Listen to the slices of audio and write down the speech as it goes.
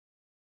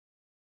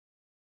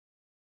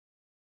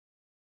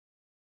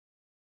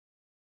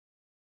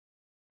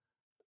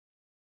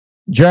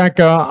Jack,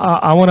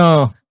 I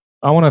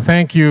want to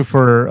thank you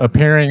for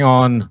appearing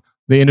on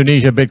the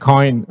Indonesia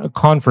Bitcoin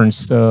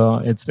conference.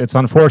 It's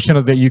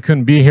unfortunate that you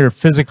couldn't be here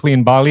physically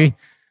in Bali,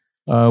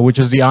 which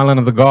is the island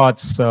of the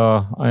gods.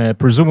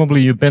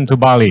 Presumably, you've been to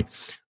Bali.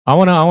 I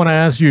wanna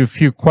ask you a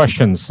few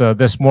questions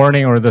this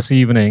morning or this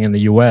evening in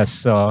the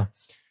U.S. I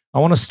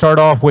want to start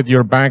off with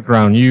your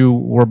background. You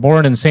were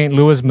born in St.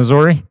 Louis,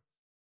 Missouri,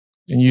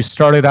 and you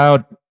started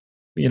out,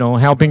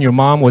 helping your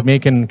mom with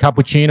making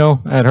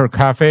cappuccino at her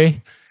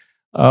cafe.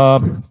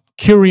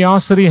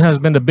 Curiosity has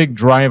been the big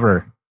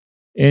driver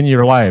in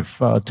your life.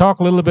 Talk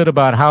a little bit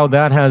about how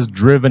that has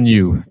driven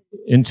you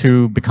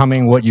into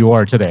becoming what you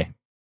are today.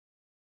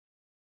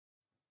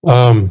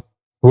 Well,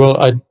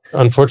 I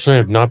unfortunately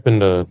have not been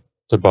to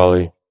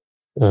Bali,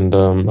 and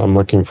I'm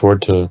looking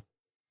forward to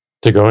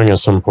going at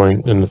some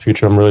point in the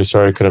future. I'm really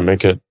sorry I couldn't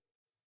make it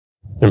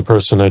in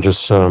person. I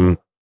just had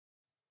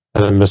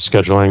a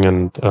misscheduling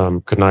and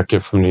could not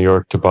get from New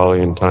York to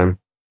Bali in time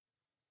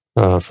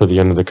for the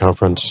end of the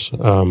conference.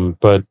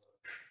 But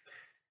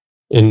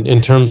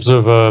in terms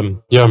of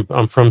yeah,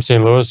 I'm from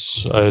St.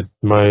 Louis.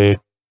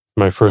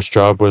 My first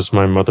job was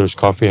my mother's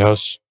coffee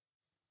house.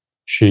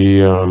 She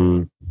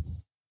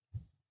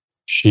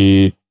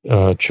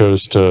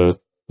chose to.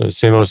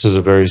 St. Louis is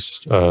a very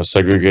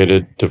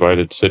segregated,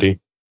 divided city.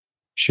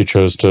 She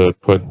chose to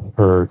put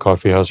her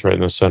coffee house right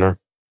in the center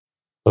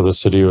of the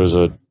city. It was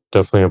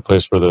definitely a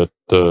place where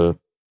the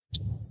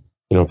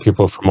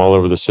people from all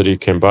over the city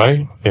came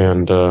by,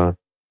 and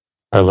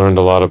I learned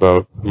a lot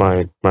about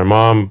my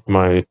mom,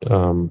 my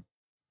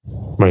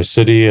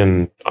city,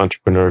 and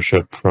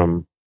entrepreneurship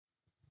from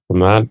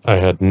that. I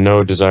had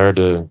no desire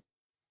to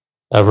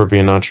ever be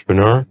an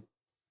entrepreneur,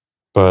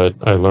 but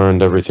I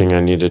learned everything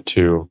I needed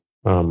to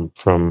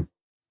from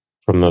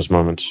those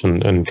moments,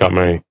 and got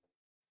my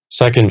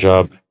second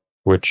job,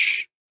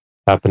 which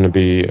happened to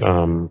be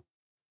a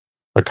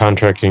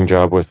contracting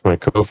job with my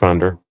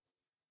co-founder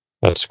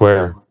at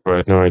Square, who I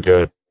had no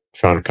idea I'd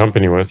found a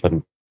company with,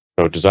 and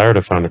no desire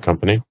to found a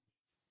company.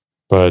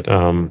 But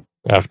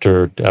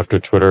after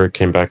Twitter, I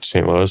came back to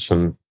St. Louis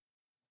and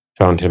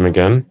found him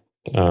again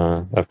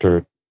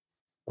after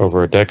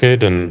over a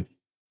decade, and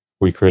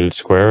we created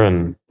Square.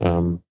 And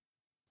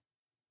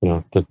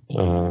around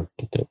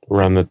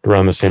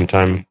the same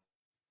time,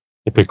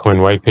 the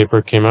Bitcoin white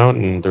paper came out,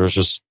 and there was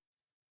just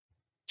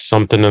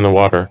something in the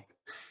water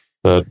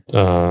that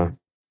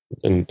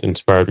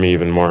inspired me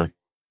even more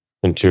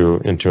into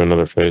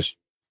another phase.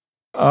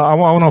 I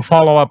want to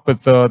follow up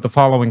with the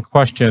following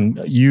question.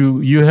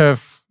 You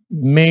have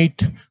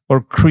made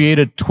or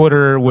created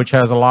Twitter, which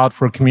has allowed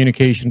for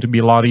communication to be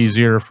a lot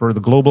easier for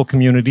the global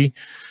community.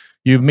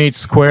 You've made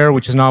Square,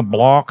 which is now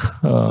Block,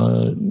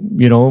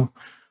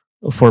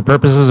 for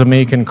purposes of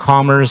making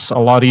commerce a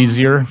lot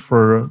easier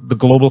for the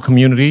global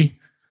community.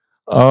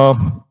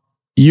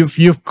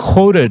 You've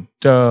quoted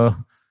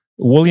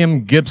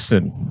William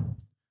Gibson,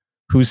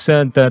 who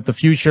said that the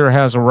future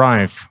has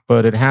arrived,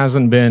 but it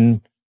hasn't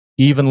been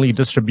evenly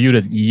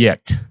distributed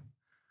yet.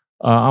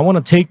 I want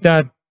to take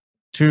that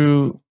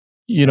to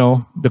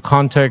the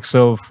context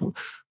of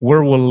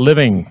where we're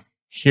living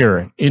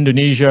here,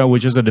 Indonesia,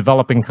 which is a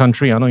developing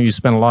country. I know you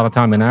spend a lot of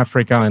time in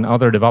Africa and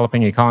other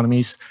developing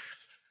economies.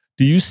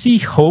 Do you see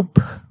hope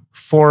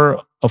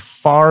for a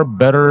far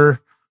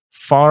better,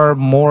 far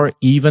more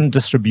even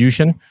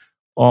distribution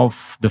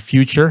of the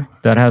future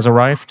that has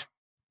arrived?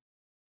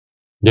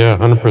 Yeah,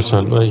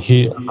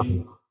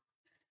 100%.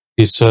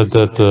 He said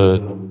that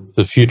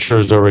the future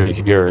is already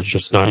here. It's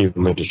just not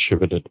evenly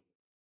distributed.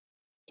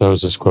 That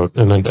was his quote,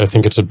 and I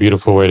think it's a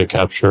beautiful way to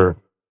capture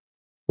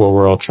what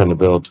we're all trying to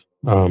build.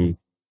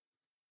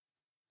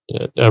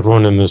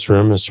 Everyone in this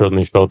room has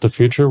certainly felt the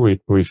future.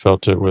 We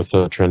felt it with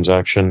a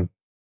transaction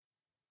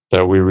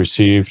that we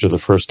received the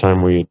first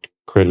time we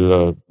created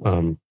a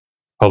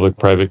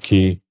public-private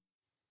key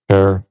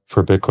pair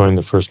for Bitcoin.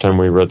 The first time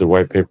we read the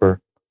white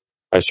paper,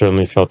 I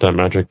certainly felt that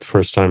magic. The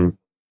first time,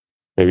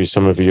 maybe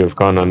some of you have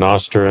gone on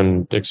Nostr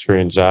and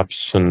experienced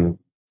apps, and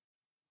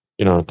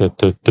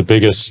the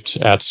biggest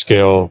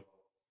at-scale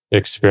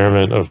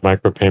experiment of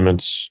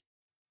micropayments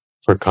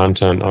for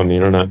content on the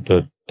internet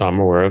that I'm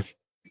aware of.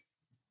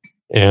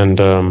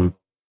 And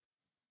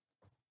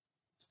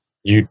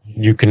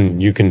you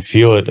can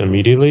feel it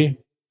immediately,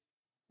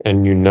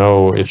 and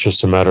it's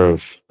just a matter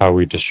of how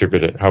we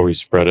distribute it, how we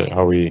spread it,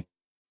 how we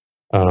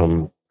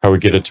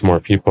get it to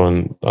more people.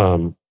 And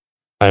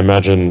I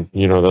imagine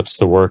that's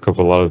the work of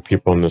a lot of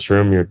people in this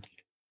room.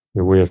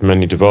 We have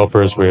many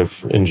developers, we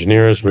have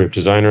engineers, we have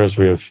designers,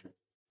 we have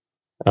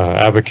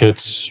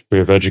advocates, we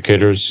have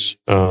educators.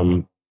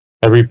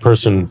 Every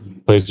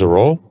person plays a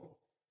role,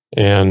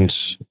 and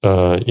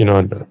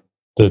the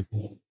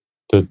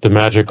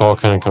magic all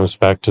kind of comes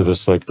back to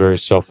this like very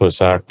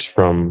selfless act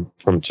from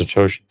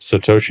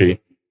Satoshi,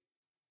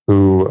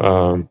 who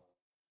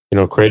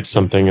created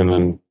something and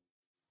then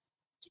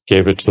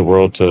gave it to the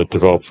world to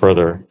develop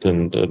further.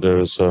 And there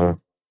was a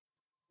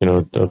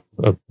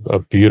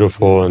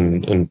beautiful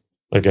and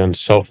again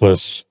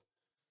selfless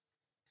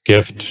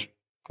gift,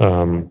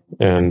 and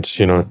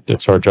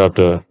it's our job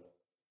to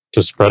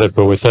spread it.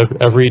 But with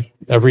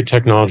every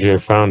technology I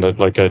found,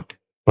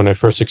 when I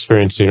first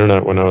experienced the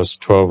internet when I was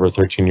 12 or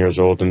 13 years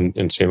old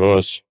in St.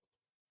 Louis,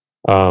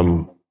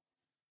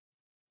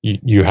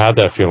 you had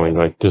that feeling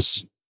like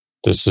this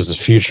is the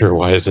future.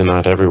 Why is it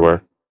not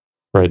everywhere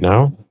right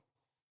now?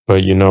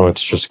 But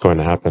it's just going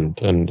to happen,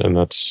 and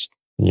that's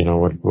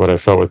what I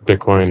felt with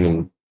Bitcoin,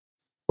 and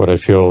what I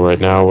feel right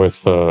now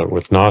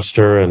with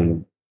Noster,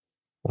 and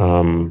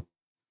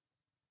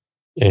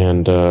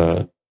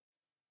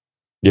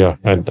yeah,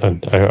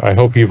 I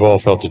hope you've all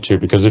felt it too,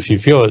 because if you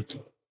feel it,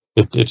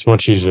 it's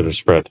much easier to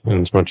spread, and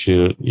it's much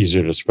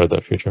easier to spread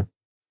that future.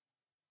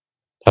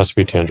 It has to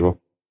be tangible.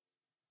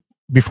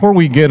 Before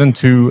we get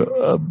into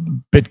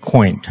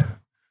Bitcoin,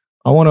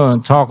 I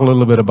want to talk a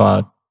little bit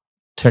about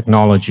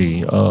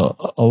technology.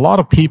 A lot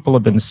of people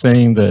have been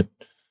saying that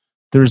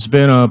there's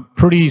been a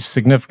pretty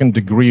significant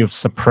degree of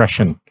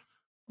suppression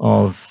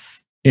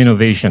of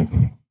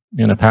innovation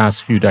in the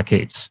past few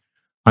decades.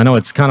 I know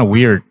it's kind of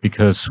weird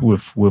because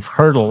we've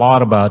heard a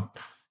lot about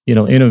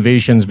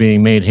innovations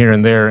being made here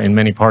and there in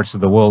many parts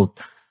of the world,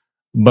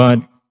 but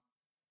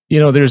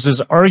there's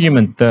this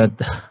argument that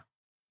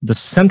the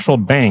central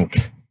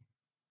bank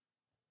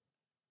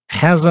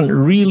hasn't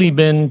really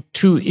been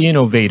too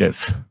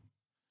innovative.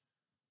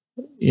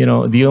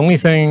 The only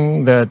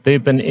thing that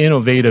they've been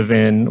innovative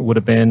in would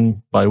have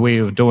been by way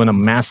of doing a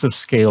massive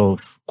scale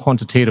of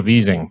quantitative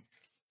easing.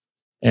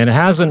 And it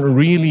hasn't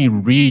really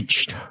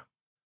reached,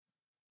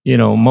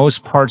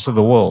 most parts of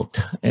the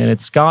world. And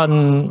it's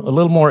gotten a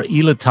little more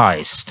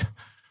elitized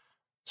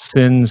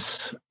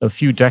since a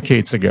few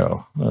decades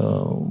ago,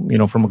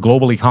 from a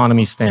global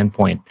economy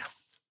standpoint.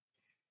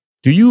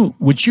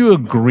 Would you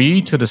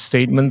agree to the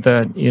statement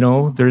that,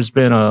 there's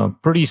been a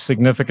pretty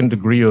significant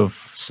degree of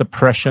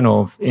suppression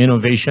of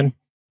innovation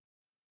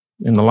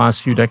in the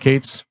last few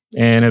decades?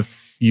 And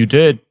if you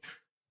did,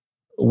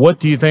 what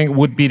do you think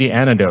would be the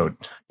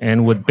antidote?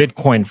 And would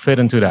Bitcoin fit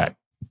into that?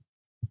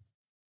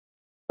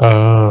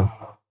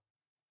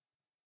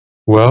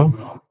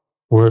 Well,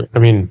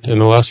 in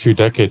the last few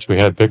decades, we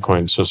had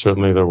Bitcoin, so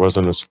certainly there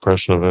wasn't a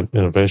suppression of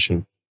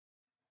innovation.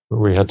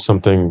 We had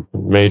something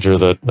major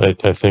that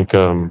I think,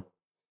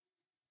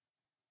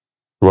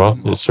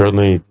 it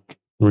certainly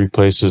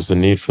replaces the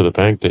need for the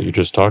bank that you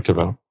just talked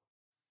about.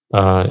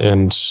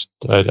 And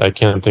I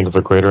can't think of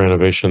a greater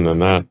innovation than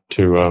that,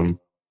 to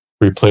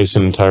replace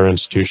an entire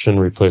institution,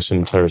 replace an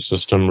entire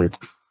system,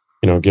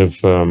 give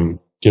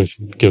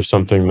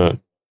something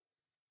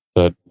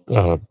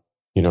that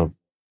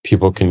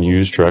people can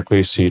use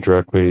directly, see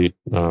directly,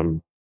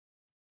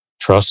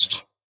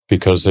 trust,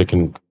 because they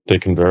can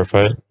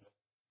verify it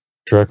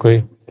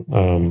directly.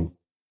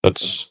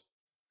 That's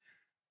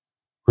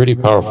pretty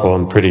powerful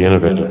and pretty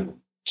innovative.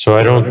 So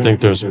I don't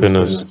think there's been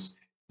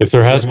if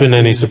there has been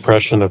any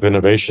suppression of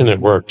innovation, it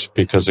worked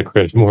because it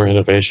created more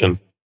innovation.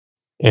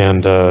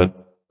 And the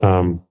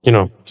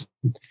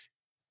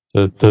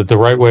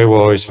right way will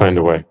always find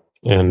a way.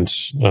 And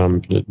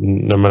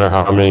no matter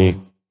how many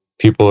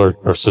people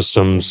or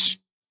systems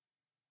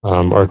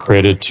are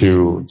created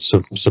to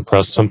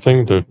suppress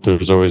something,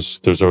 there's always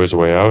a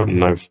way out.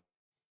 And I've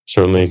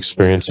certainly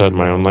experienced that in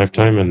my own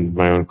lifetime and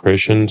my own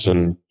creations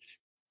and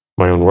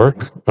my own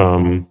work.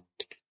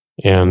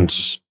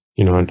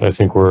 I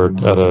think we're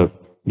at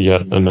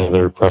yet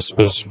another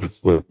precipice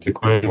with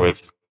Bitcoin,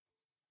 with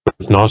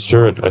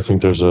Nostr. I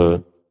think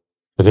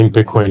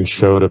Bitcoin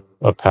showed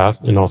a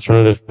path, an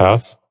alternative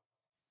path,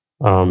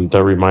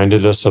 that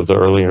reminded us of the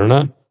early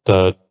internet,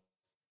 that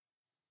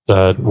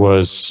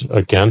was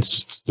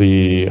against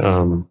the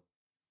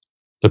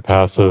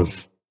path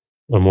of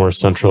a more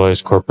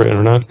centralized corporate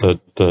internet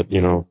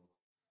that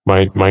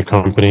my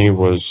company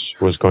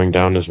was going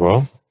down as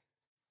well.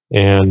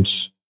 And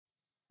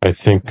I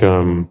think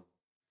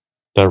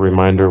that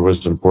reminder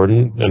was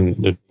important,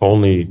 and it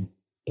only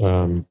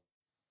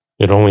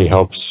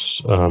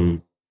helps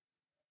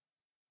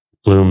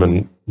bloom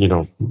and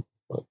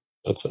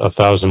a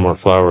thousand more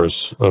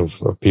flowers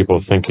of people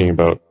thinking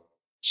about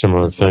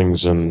similar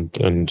things and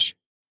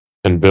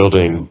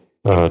building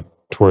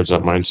towards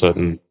that mindset.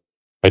 And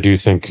I do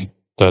think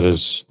that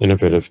is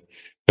innovative.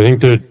 I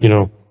think that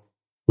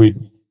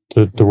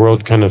the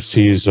world kind of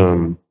sees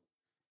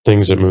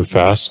things that move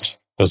fast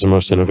as the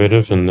most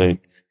innovative, and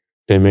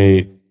they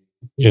may,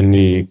 in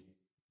the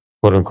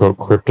quote unquote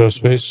crypto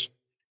space,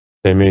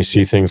 they may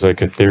see things like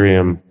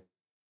Ethereum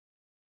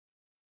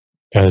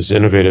as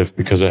innovative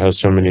because it has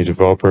so many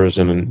developers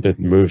and it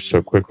moves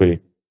so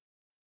quickly.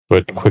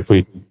 But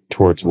quickly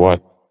towards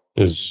what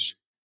is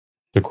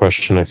the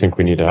question I think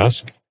we need to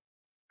ask.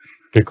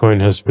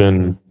 Bitcoin has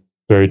been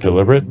very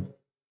deliberate,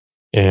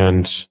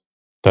 and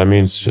that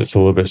means it's a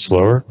little bit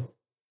slower.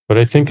 But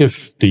I think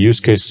if the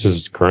use case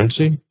is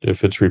currency,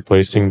 if it's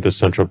replacing the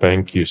central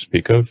bank you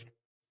speak of,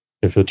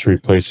 if it's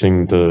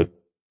replacing the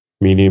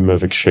medium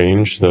of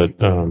exchange that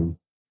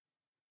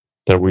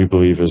we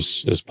believe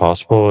is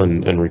possible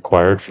and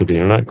required for the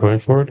internet going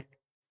forward,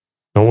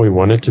 don't we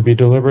want it to be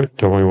deliberate?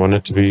 Don't we want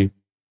it to be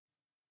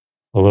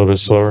a little bit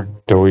slower?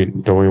 Don't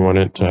we want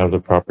it to have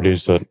the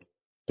properties that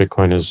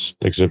Bitcoin has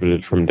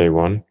exhibited from day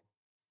one?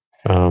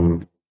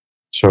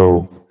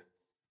 So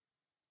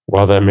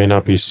while that may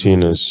not be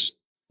seen as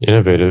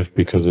innovative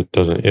because it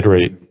doesn't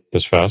iterate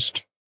as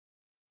fast,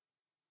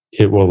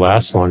 it will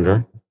last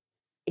longer,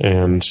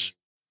 and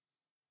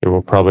it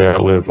will probably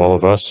outlive all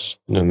of us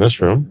in this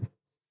room.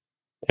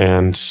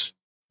 And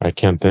I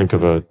can't think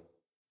of a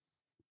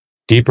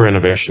deeper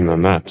innovation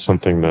than that,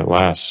 something that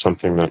lasts,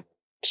 something that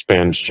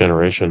spans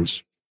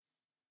generations.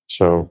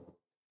 So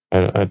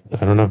I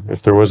don't know.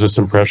 If there was this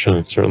impression,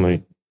 it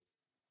certainly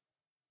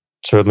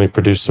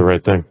produced the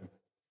right thing.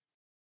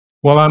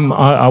 Well,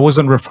 I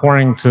wasn't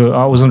referring to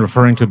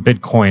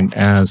Bitcoin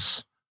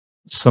as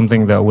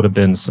something that would have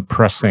been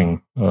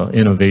suppressing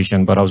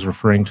innovation, but I was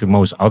referring to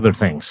most other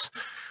things.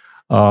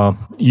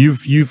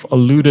 You've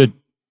alluded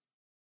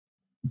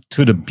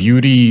to the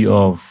beauty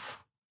of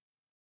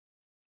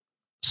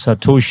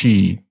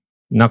Satoshi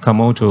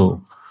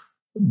Nakamoto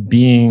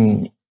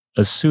being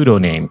a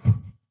pseudonym,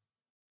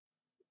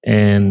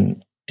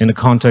 and in the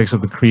context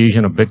of the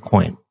creation of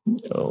Bitcoin,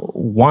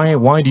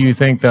 why do you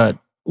think that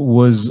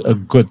was a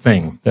good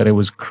thing, that it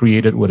was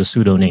created with a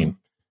pseudonym?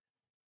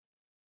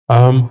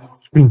 I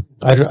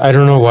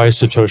don't know why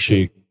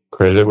Satoshi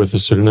created it with a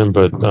pseudonym,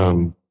 but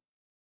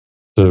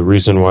the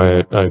reason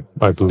why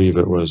I believe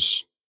it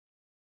was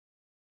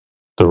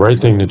the right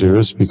thing to do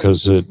is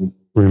because it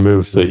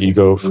removed the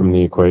ego from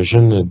the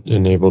equation. It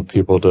enabled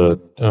people to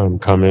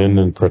come in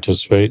and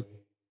participate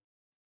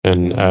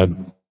and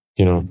add,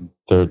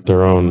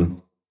 their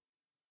own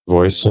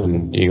voice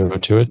and ego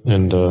to it,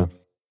 and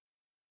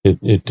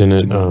it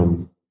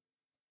didn't.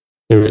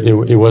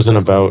 It wasn't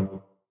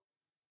about,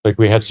 like,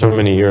 we had so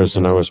many years,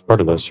 and I was part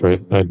of this, right?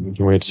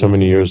 We had so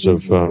many years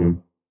of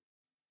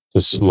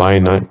this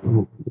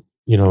lionizing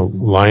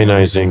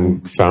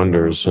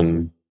founders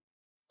and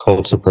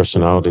cults of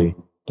personality,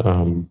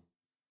 and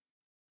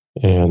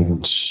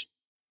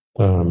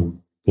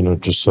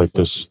just like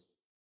this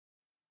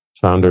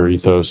founder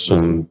ethos,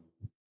 and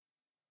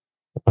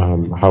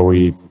how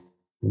we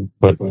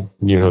put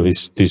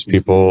these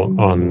people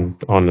on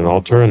an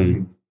altar.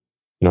 And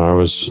I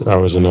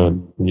was in a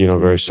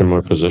very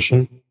similar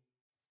position,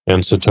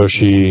 and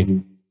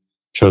Satoshi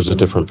chose a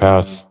different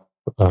path,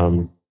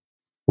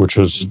 which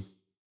was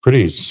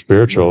pretty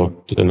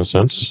spiritual in a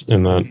sense,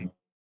 in that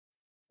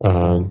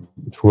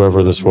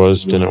whoever this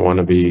was didn't want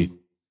to be,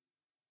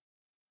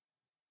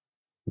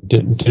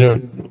 didn't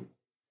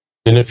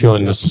feel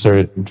it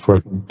necessary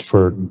for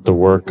the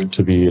work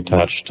to be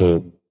attached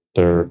to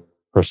their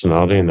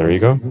personality and their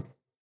ego,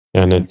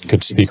 and it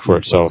could speak for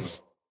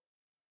itself.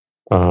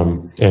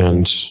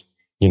 And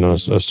a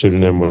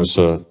pseudonym was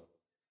the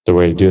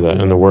way to do that,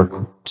 and the work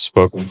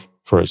spoke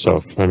for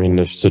itself. I mean,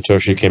 if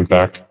Satoshi came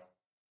back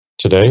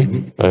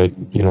today, I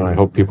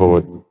hope people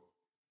would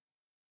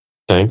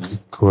thank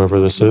whoever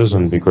this is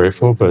and be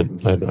grateful, but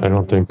I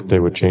don't think they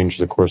would change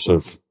the course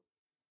of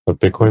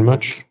Bitcoin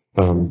much,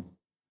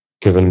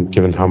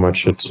 given how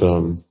much it's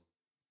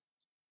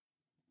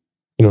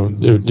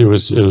it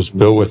was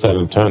built with that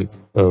intent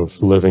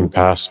of living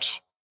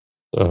past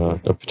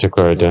a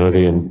particular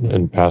identity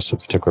and past a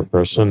particular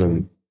person,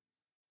 and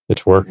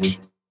it's worked.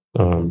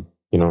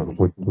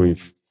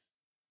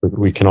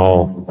 We can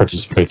all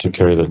participate to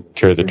carry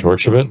the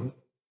torch of it,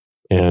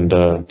 and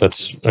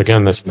that's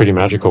pretty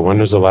magical. When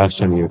was the last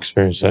time you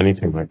experienced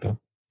anything like that?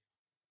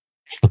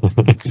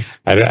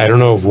 I don't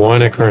know of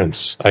one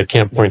occurrence. I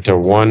can't point to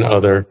one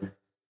other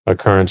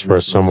occurrence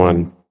where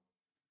someone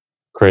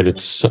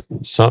created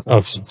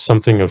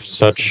something of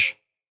such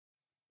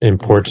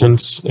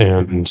importance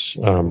and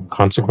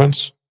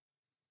consequence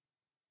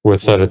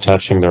without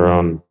attaching their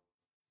own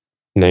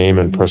name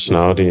and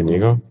personality and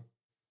ego.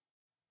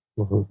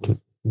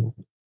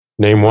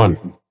 Name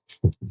one.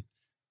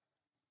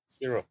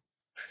 Zero.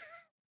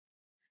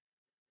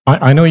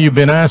 I know you've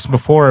been asked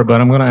before, but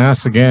I'm going to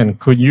ask again.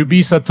 Could you be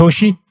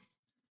Satoshi?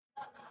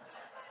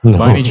 No,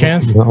 by any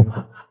chance?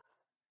 No,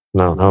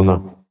 hell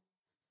no.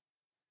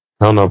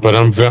 Hell no. But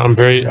I'm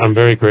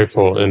very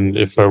grateful. And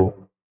if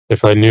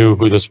I knew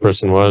who this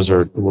person was,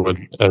 or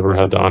would ever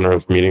have the honor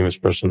of meeting this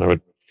person, I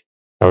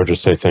would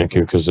just say thank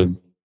you, because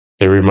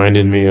they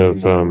reminded me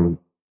of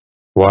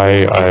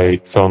why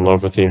I fell in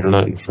love with the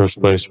internet in the first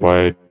place,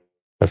 why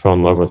I fell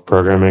in love with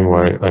programming,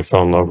 why I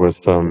fell in love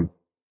with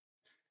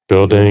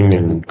building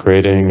and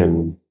creating,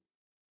 and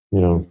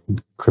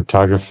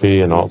cryptography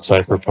and alt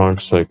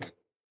cypherpunks. Like,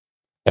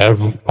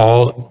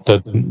 all the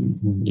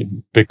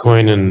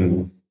Bitcoin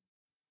and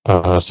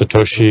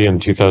Satoshi in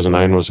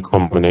 2009 was a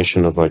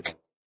culmination of, like,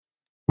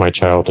 my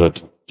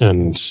childhood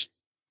and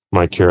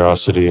my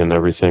curiosity and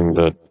everything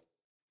that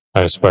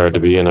I aspired to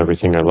be and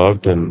everything I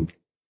loved. And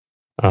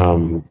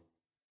my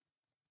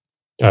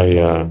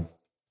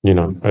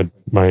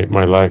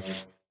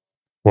life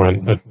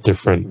went a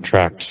different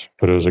track,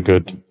 but it was a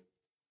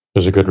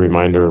good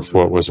reminder of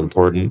what was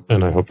important,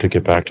 and I hope to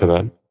get back to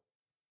that,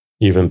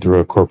 even through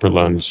a corporate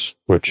lens,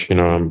 which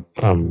I'm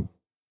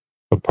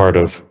a part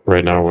of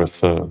right now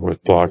with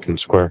Block and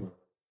Square,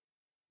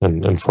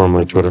 and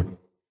formerly Twitter.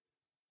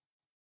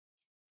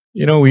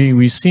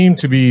 We seem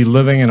to be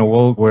living in a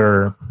world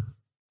where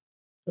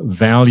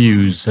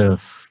values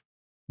have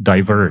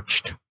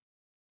diverged.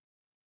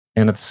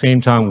 And at the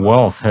same time,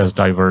 wealth has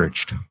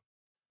diverged.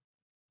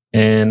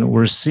 And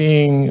we're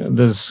seeing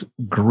this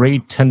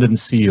great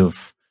tendency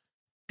of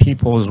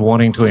people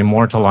wanting to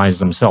immortalize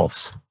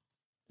themselves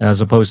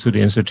as opposed to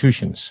the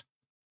institutions.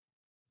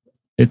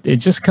 It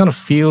just kind of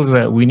feels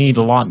that we need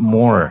a lot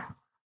more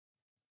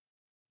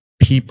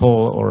people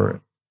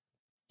or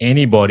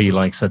anybody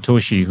like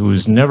Satoshi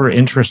who's never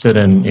interested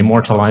in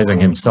immortalizing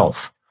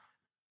himself.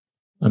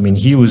 I mean,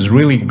 he was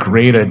really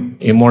great at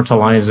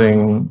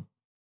immortalizing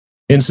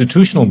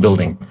institutional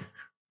building,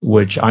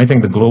 which I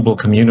think the global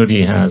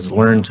community has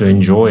learned to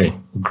enjoy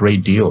a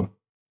great deal.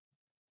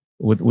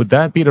 Would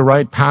that be the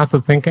right path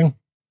of thinking?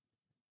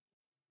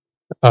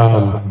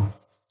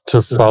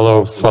 To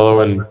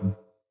follow in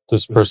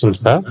this person's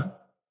path?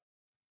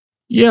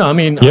 Yeah, I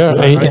mean,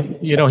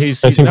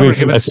 he's never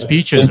given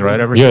speeches, right?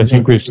 Ever since. I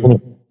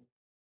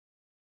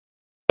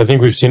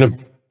think we've seen a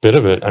bit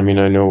of it. I mean,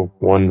 I know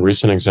one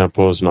recent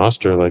example is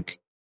Noster, like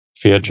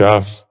Fiat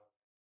Jaff.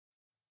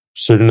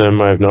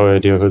 Pseudonym, I have no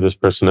idea who this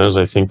person is.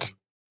 I think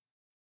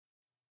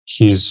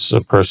he's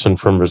a person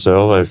from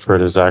Brazil. I've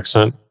heard his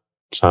accent.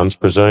 Sounds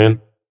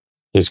Brazilian.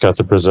 He's got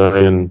the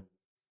Brazilian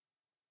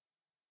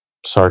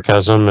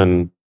sarcasm,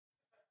 and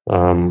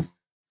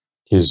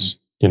he's,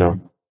 a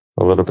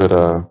little bit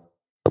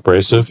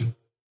abrasive.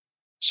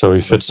 So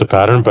he fits the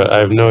pattern, but I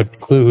have no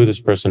clue who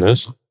this person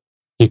is.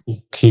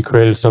 He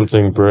created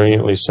something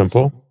brilliantly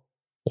simple,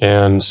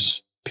 and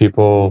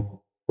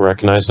people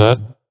recognize that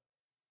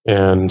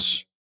and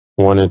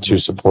wanted to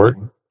support,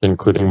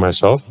 including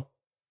myself.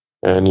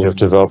 And you have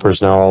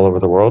developers now all over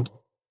the world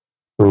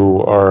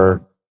who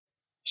are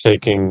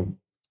taking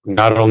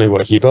not only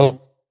what he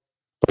built,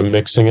 but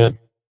mixing it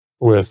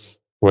with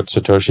what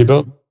Satoshi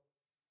built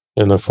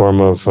in the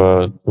form of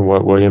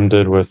what William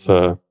did with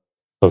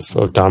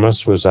of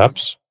Damas with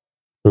Zaps,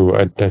 who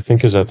I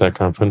think is at that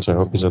conference. I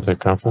hope he's at that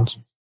conference.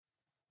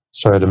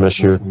 Sorry to miss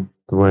you,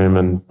 William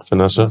and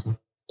Vanessa,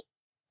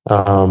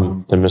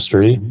 the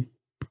mystery.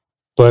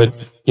 But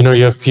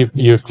you have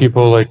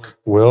people like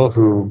Will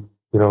who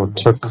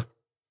took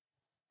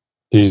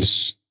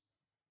these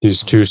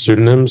two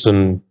pseudonyms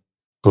and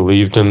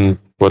believed in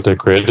what they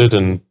created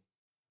and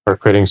are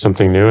creating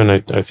something new. And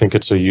I think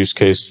it's a use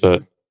case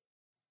that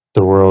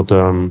the world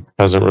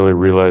hasn't really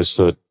realized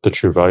the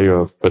true value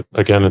of. But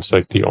again, it's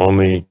like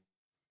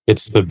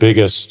it's the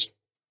biggest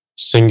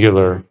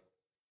singular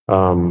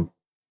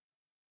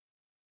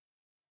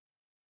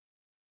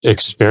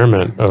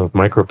experiment of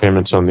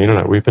micropayments on the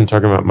internet. We've been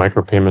talking about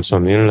micropayments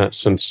on the internet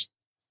since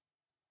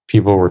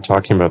people were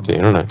talking about the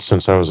internet,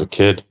 since I was a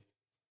kid,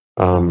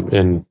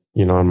 on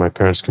my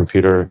parents'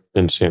 computer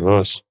in St.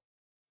 Louis.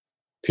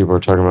 People were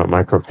talking about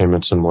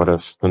micropayments and what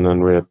if. And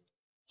then we had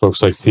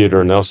folks like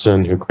Theodore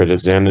Nelson who created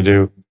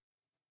Xanadu,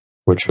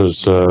 which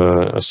was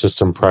a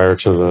system prior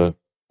to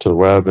the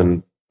web,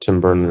 and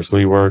Tim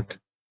Berners-Lee work,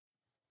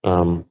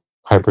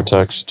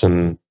 hypertext,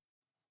 and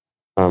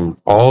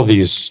all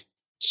these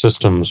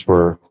systems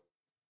were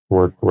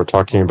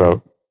talking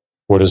about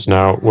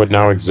what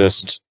now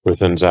exists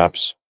within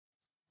Zaps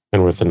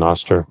and within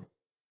Noster.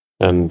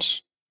 And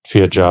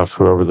Fiat Jaff,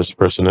 whoever this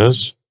person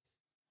is,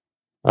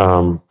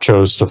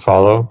 chose to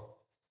follow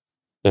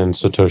in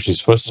Satoshi's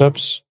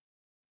footsteps.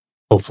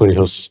 Hopefully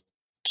he'll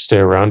stay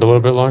around a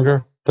little bit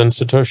longer than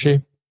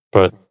Satoshi,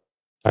 but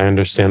I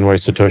understand why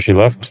Satoshi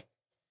left,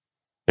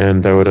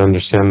 and I would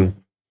understand,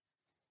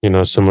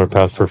 a similar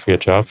path for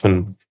Fiat Jaff,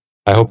 and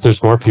I hope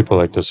there's more people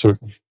like this. So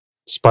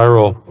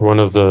Spiral, one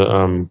of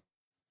the,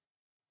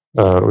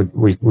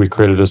 we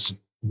created this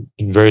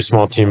very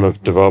small team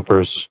of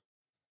developers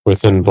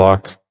within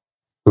Block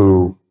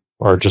who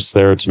are just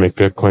there to make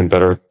Bitcoin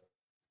better,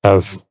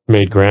 have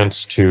made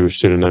grants to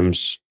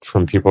pseudonyms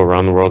from people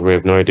around the world. We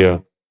have no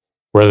idea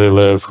where they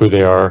live, who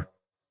they are,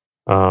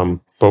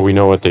 but we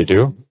know what they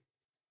do.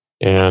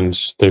 And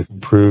they've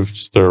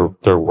proved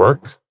their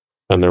work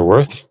and their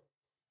worth.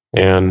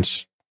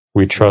 And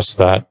we trust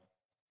that.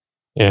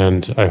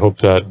 And I hope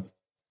that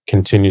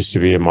continues to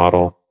be a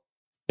model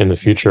in the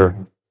future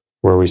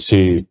where we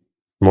see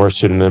more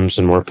pseudonyms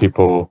and more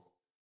people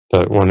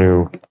that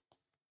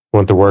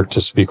want the work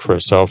to speak for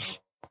itself,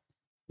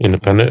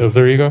 independent of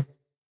their ego.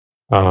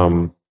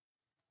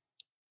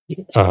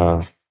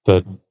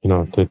 That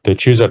they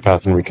choose that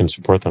path and we can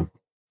support them.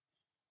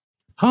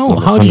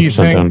 How do you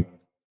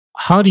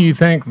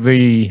think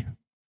the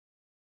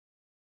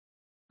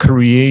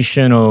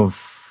creation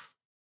of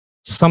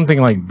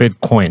something like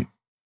Bitcoin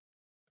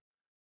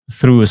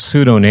through a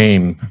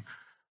pseudonym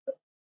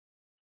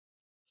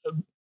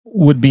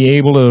would be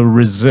able to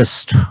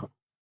resist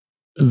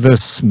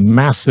this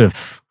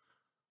massive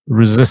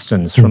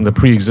resistance from the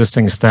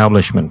pre-existing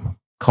establishment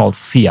called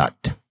fiat?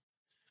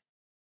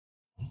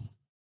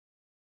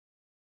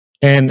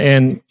 And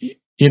in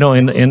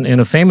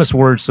a famous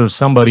words of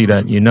somebody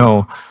that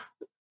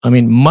I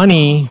mean,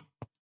 money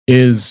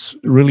is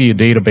really a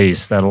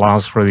database that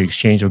allows for the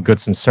exchange of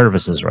goods and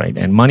services, right?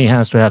 And money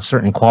has to have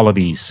certain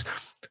qualities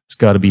It's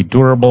got to be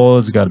durable.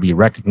 It's got to be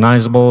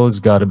recognizable. It's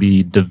got to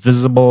be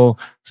divisible.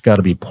 It's got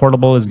to be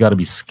portable. It's got to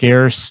be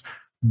scarce.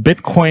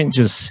 Bitcoin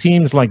just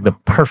seems like the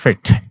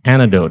perfect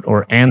antidote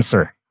or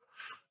answer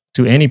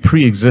to any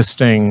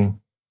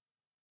pre-existing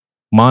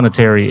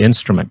monetary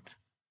instrument.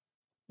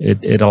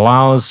 It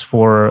allows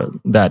for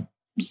that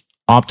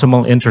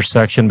optimal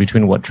intersection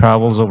between what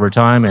travels over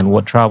time and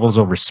what travels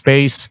over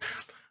space.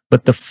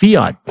 But the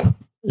fiat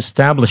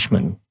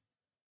establishment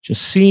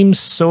just seems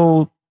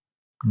so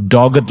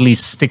doggedly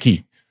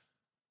sticky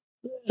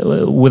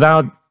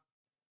without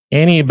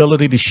any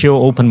ability to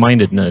show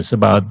open-mindedness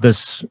about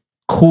this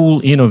cool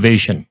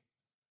innovation.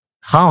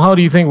 How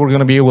do you think we're going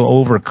to be able to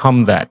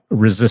overcome that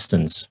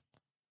resistance?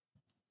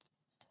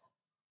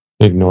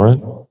 Ignore it.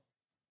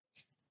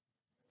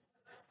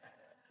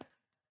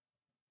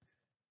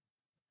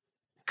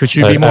 Could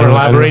you be more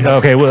elaborate?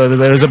 Okay, well,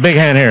 there's a big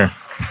hand here.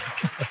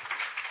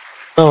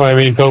 No, I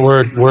mean, but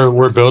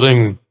we're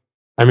building.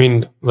 I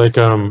mean, like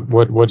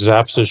what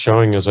Zaps is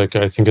showing is like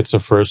I think it's the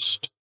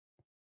first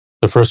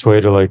way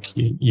to like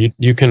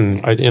you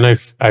can. And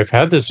I've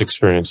had this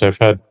experience. I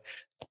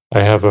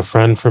have a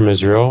friend from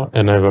Israel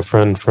and I have a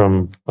friend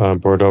from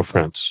Bordeaux,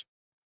 France,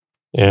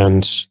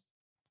 and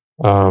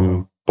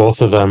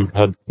both of them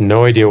had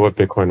no idea what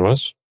Bitcoin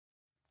was,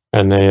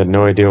 and they had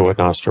no idea what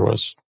Nostr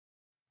was,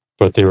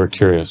 but they were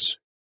curious.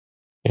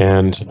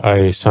 And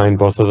I signed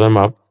both of them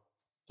up.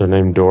 They're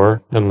named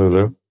Dor and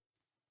Lulu.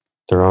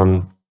 They're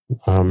on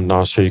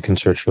Nostr. You can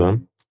search for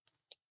them.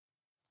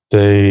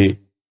 They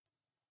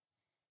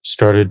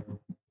started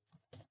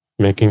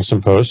making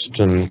some posts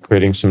and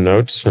creating some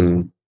notes,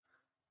 and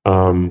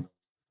I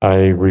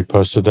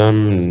reposted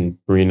them and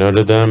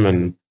renoted them,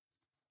 and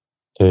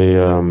they,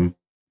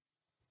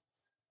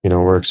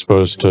 were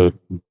exposed to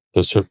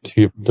the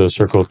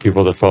circle of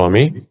people that follow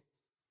me.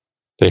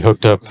 They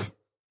hooked up.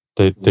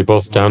 They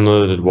both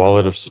downloaded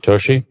Wallet of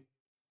Satoshi,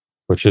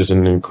 which is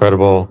an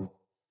incredible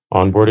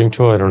onboarding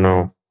tool. I don't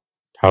know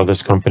how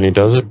this company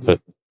does it, but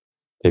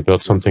they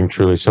built something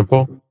truly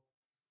simple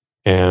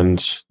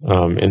and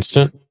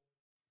instant.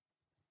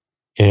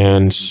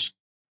 And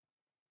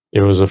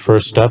it was a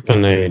first step,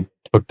 and they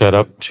hooked that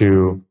up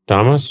to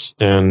Damas,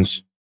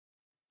 and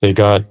they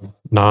got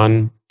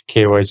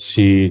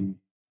non-KYC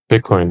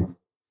Bitcoin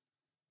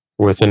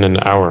within an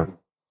hour.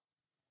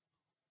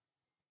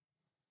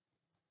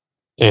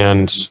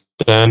 And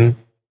then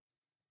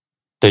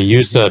they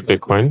used that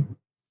Bitcoin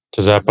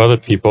to zap other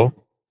people,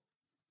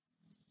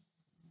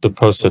 the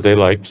posts that they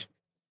liked,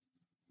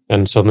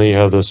 and suddenly you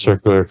have this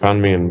circular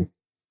economy. And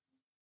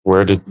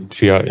where did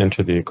fiat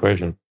enter the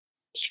equation?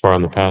 It's far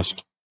in the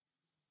past.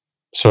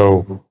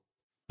 So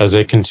as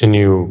they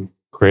continue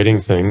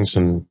creating things,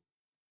 and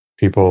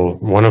people,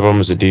 one of them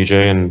is a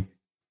DJ and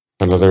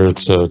another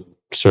is a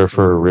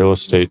surfer real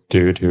estate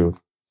dude who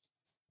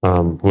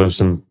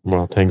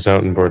hangs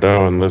out in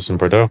Bordeaux and lives in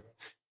Bordeaux.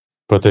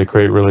 But they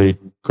create really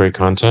great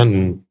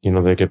content,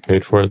 and they get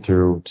paid for it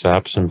through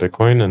Zaps and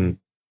Bitcoin, and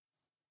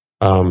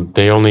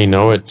they only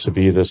know it to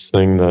be this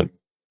thing that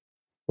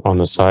on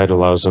the side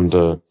allows them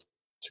to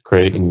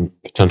create and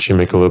potentially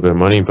make a little bit of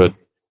money. But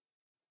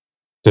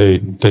they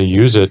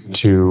use it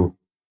to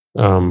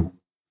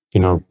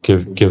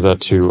give that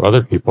to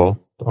other people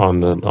on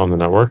the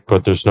network.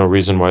 But there's no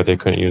reason why they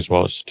couldn't use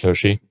Wallet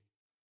Satoshi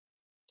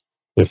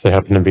if they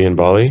happen to be in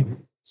Bali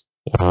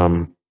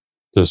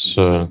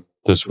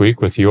this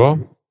week with you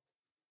all,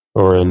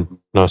 or in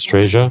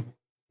Australia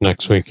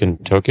next week in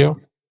Tokyo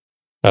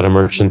at a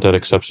merchant that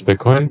accepts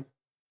Bitcoin.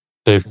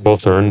 They've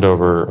both earned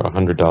over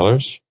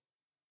 $100.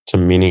 It's a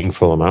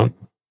meaningful amount,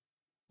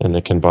 and they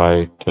can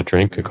buy a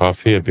drink, a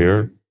coffee, a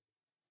beer,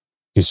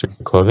 piece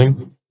of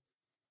clothing,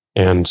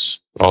 and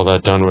all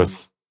that done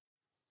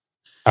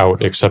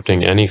without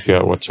accepting any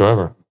fiat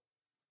whatsoever.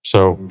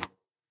 So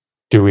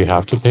do we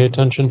have to pay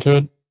attention to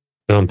it?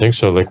 I don't think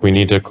so. Like, we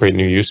need to create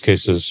new use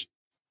cases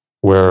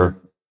where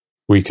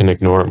we can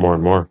ignore it more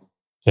and more.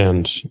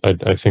 And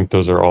I think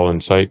those are all in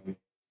sight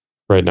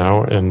right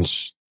now, and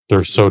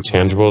they're so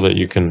tangible that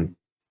you can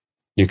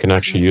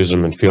actually use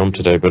them and feel them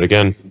today. But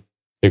again,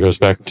 it goes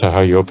back to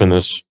how you open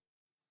this.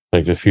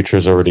 Like, the future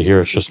is already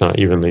here. It's just not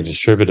evenly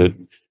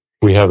distributed.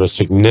 We have a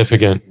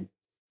significant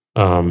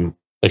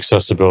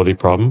accessibility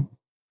problem.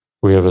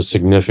 We have a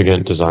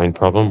significant design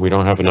problem. We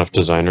don't have enough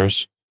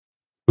designers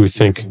who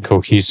think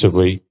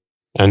cohesively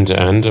end to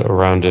end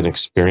around an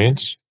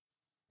experience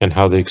and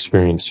how the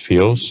experience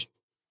feels,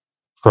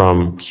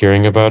 from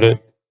hearing about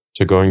it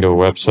to going to a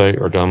website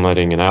or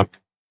downloading an app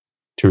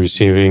to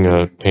receiving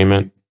a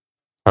payment,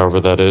 however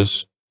that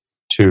is,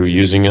 to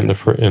using it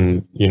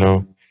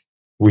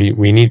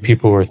we need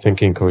people who are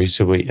thinking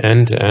cohesively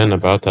end to end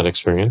about that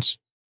experience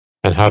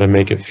and how to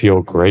make it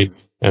feel great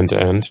end to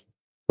end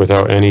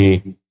without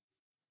any,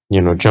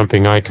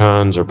 jumping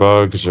icons or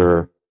bugs,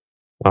 or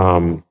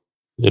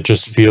it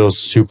just feels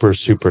super,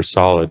 super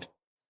solid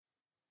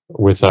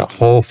with that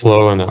whole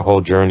flow and that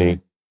whole journey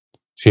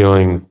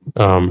feeling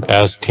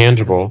as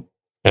tangible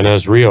and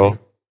as real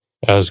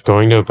as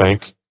going to a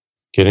bank,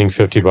 getting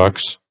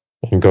 $50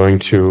 and going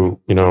to,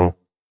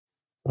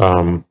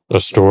 a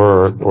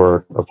store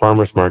or a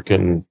farmer's market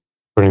and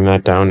putting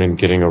that down and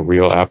getting a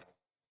real app.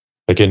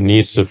 Like, it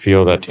needs to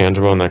feel that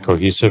tangible and that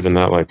cohesive and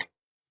that like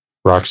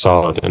rock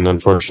solid. And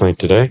unfortunately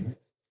today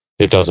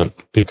it doesn't,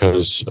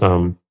 because,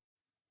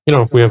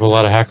 we have a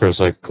lot of hackers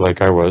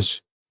like I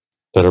was,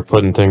 that are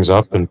putting things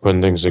up and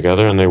putting things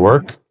together, and they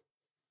work,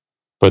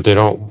 but they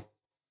don't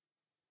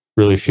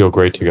really feel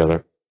great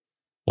together.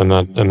 And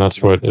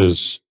that's what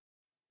is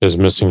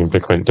missing in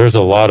Bitcoin. There's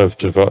a lot of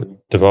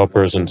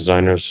developers and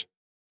designers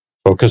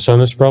focused on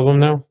this problem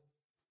now,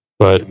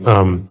 but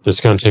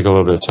it's going to take a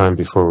little bit of time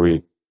before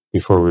we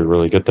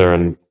really get there.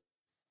 And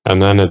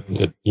then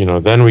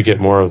then we get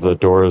more of the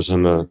Doors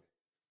and the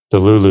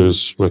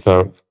Lulus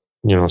without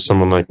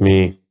someone like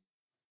me,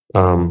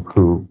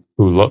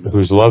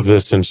 who's loved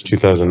this since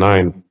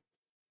 2009,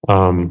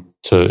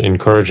 to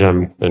encourage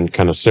them and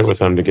kind of sit with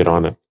them to get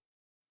on it.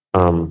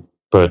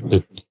 But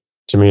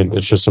to me,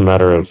 it's just a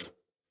matter of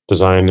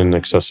design and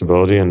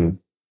accessibility, and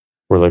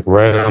we're like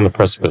right on the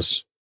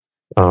precipice.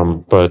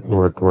 But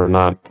we're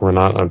not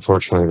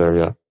unfortunately there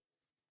yet.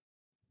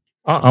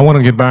 I want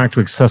to get back to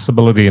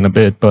accessibility in a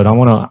bit, but I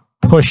want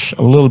to push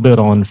a little bit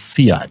on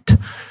fiat.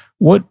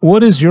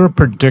 What is your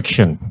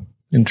prediction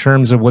in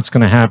terms of what's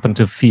going to happen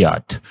to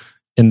fiat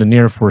in the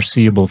near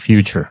foreseeable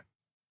future?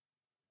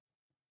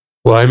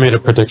 Well, I made a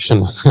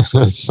prediction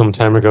some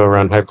time ago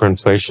around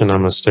hyperinflation.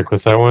 I'm going to stick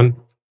with that one.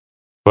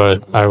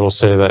 But I will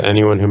say that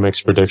anyone who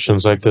makes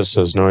predictions like this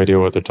has no idea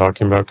what they're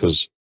talking about,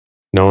 because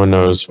no one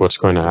knows what's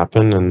going to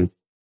happen. And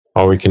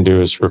all we can do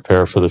is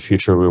prepare for the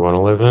future we want to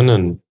live in.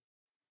 And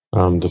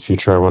the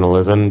future I want to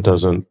live in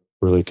doesn't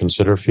really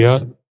consider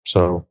fiat.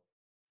 So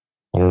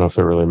I don't know if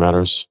it really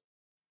matters.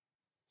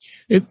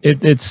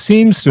 It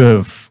seems to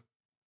have,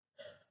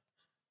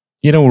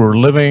 we're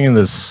living in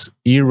this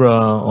era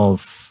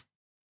of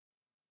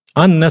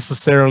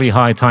unnecessarily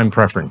high time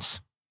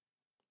preference,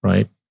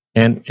 right?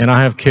 And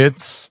I have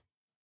kids,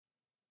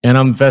 and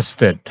I'm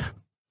vested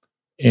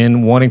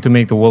in wanting to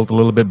make the world a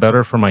little bit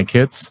better for my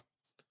kids,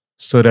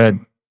 so that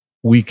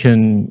we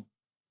can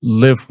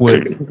live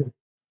with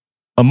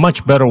a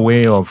much better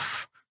way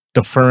of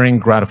deferring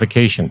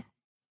gratification.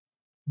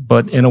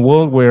 But in a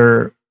world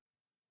where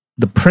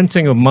the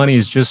printing of money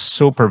is just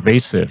so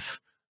pervasive,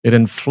 it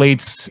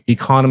inflates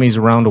economies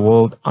around the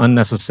world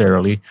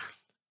unnecessarily.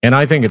 And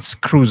I think it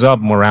screws up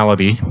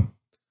morality,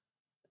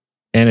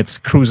 and it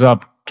screws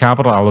up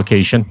capital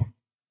allocation.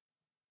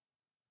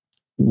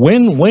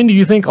 When do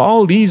you think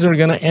all these are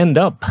going to end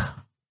up?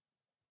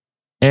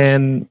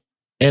 And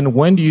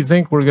when do you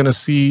think we're going to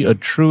see a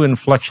true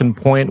inflection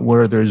point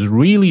where there's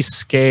really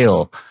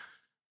scale,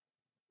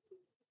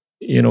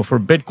 for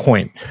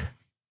Bitcoin,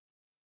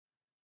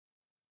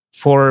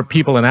 for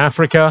people in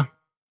Africa,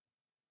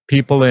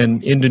 people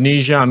in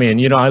Indonesia? I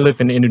mean, I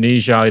live in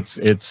Indonesia. It's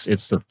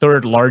the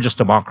third largest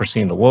democracy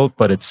in the world,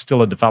 but it's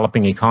still a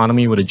developing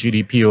economy with a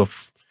GDP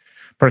of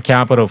per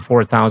capita of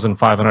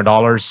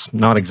 $4,500,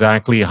 not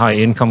exactly a high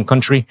income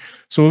country.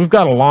 So we've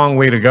got a long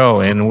way to go,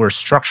 and we're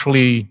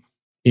structurally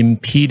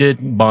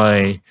impeded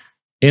by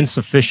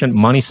insufficient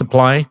money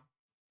supply.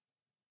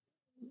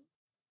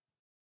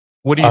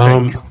 What do you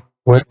think?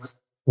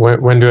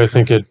 When do I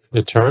think it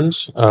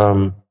turns?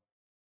 I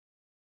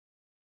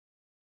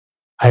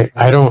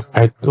don't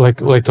like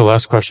the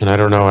last question. I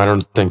don't know. I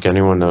don't think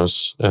anyone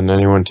knows, and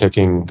anyone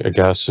taking a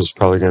guess is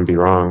probably going to be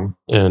wrong.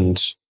 And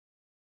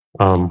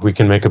we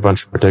can make a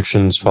bunch of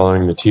predictions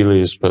following the tea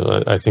leaves,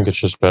 but I think it's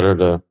just better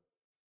to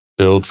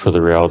build for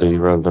the reality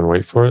rather than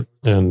wait for it.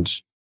 And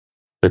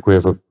like, we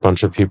have a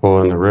bunch of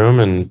people in the room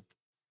and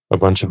a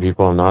bunch of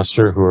people in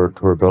Noster who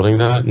are building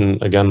that.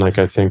 And again, like,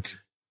 I think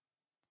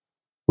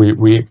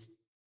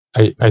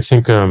I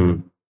think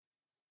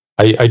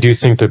I do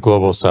think the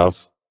global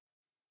South,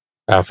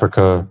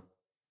 Africa,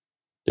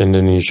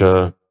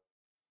 Indonesia,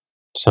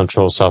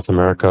 Central South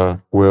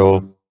America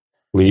will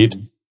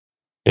lead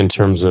in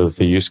terms of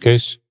the use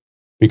case,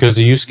 because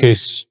the use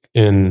case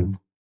in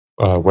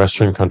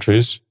Western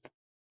countries,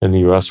 in the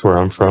US where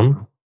I'm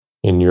from,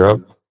 in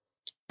Europe,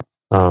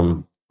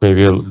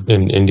 maybe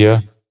in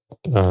India,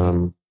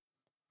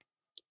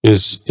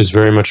 is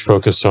very much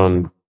focused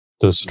on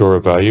the store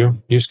of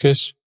value use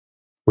case,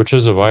 which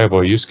is a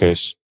viable use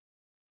case.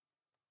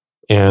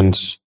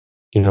 And,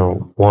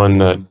 one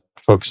that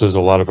focuses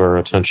a lot of our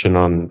attention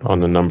on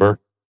the number,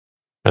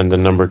 and the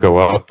number go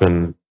up.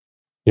 And,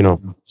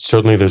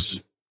 certainly there's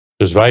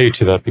value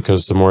to that,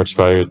 because the more it's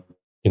valued,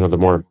 the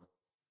more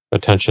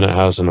attention it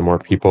has, and the more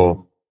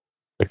people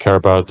that care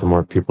about it, the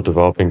more people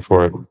developing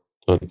for it,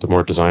 the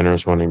more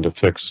designers wanting to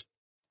fix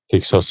the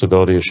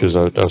accessibility issues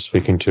I was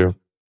speaking to.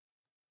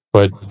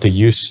 But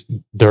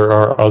there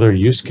are other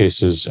use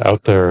cases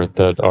out there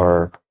that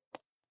are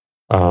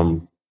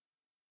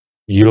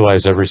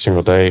utilized every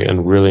single day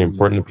and really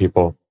important to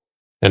people.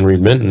 And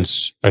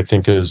remittance, I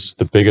think, is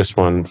the biggest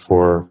one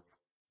for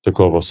the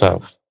global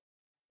South.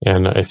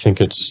 And I think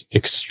it's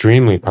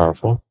extremely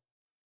powerful.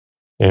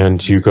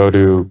 And you go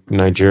to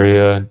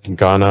Nigeria,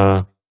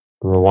 Ghana,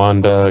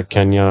 Rwanda,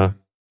 Kenya,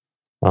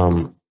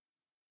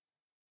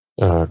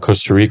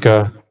 Costa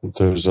Rica,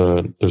 there's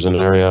an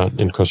area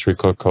in Costa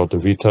Rica called the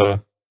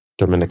Vita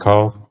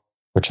Dominical,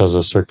 which has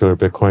a circular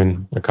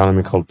Bitcoin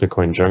economy called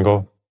Bitcoin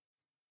Jungle.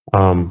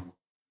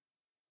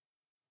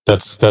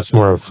 That's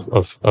more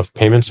of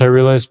payments, I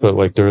realize, but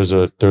like there's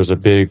a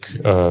big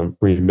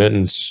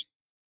remittance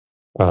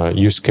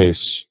use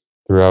case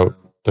throughout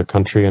the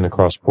country and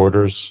across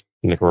borders,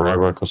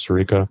 Nicaragua, Costa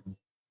Rica,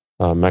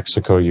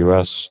 Mexico,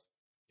 US,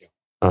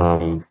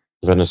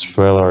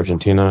 Venezuela,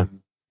 Argentina,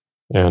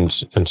 and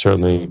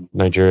certainly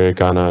Nigeria,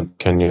 Ghana,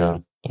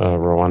 Kenya,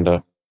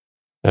 Rwanda,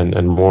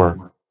 and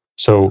more.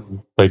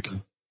 So like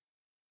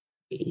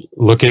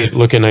look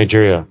at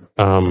Nigeria.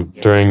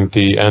 During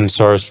the End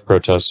SARS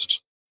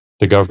protest,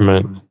 the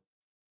government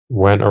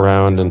went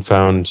around and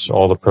found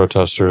all the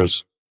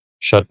protesters,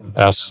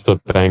 asked the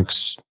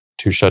banks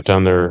to shut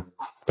down their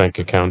bank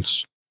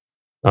accounts,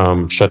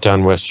 shut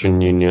down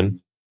Western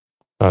Union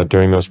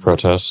during those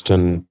protests,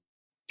 and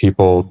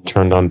people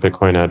turned on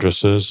Bitcoin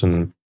addresses,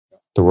 and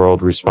the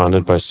world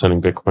responded by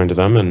sending Bitcoin to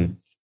them, and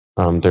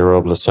they were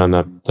able to send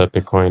that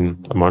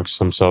Bitcoin amongst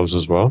themselves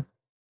as well.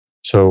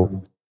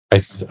 So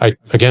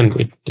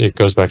again, it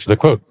goes back to the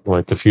quote,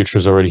 like the future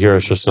is already here,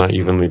 it's just not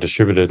evenly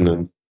distributed. And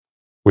then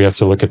we have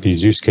to look at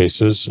these use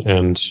cases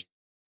and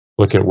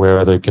look at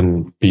where they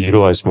can be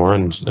utilized more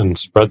and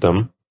spread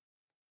them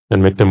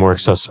and make them more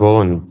accessible.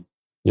 And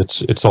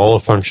it's all a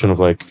function of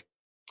like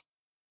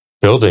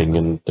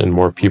building and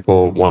more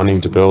people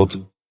wanting to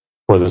build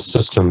for the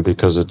system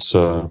because it's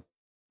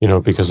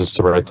because it's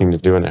the right thing to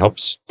do and it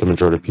helps the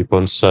majority of people,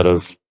 instead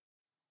of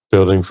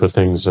building for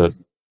things that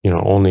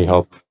only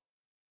help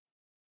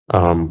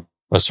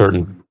a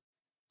certain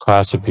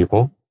class of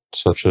people,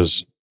 such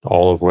as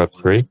all of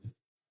Web3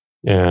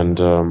 and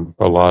a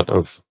lot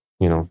of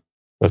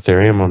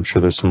Ethereum. I'm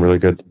sure there's some really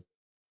good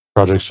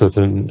projects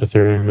within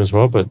Ethereum as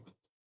well, but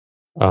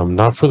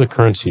not for the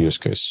currency use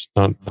case,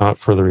 not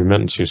for the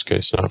remittance use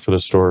case, not for the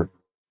store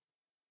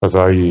of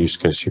value use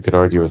case. You could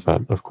argue with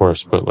that, of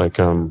course, but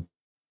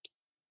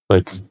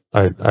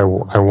I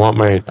want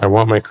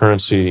my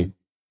currency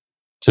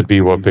to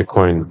be what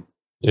Bitcoin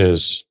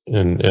is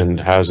and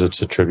has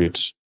its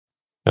attributes,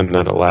 and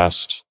that it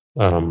lasts.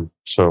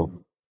 So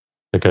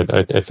like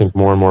I think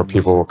more and more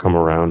people will come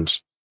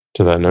around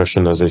to that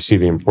notion as they see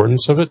the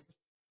importance of it.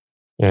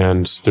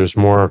 And there's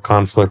more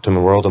conflict in the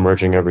world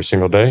emerging every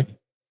single day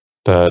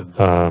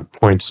that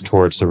points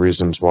towards the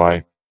reasons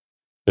why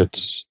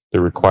it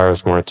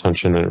requires more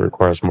attention and it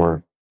requires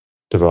more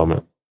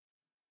development.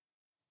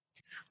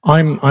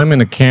 I'm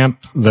in a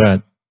camp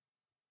that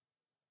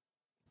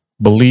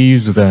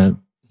believes that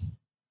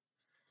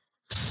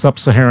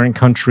sub-Saharan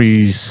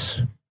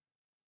countries,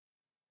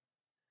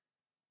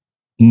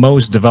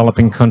 most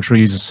developing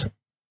countries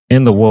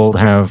in the world,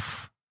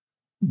 have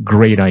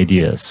great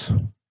ideas.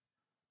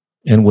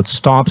 And what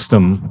stops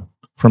them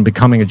from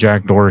becoming a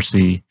Jack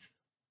Dorsey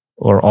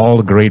or all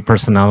the great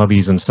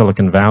personalities in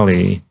Silicon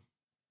Valley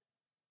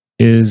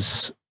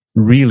is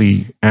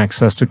really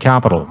access to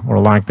capital or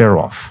lack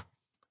thereof,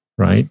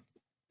 right?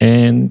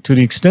 And to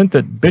the extent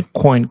that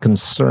Bitcoin can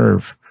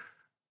serve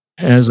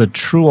as a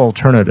true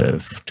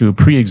alternative to a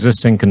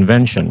pre-existing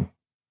convention,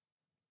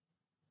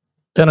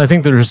 then I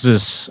think there's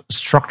this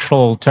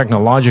structural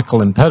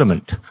technological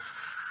impediment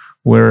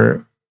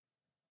where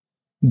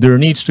there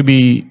needs to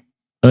be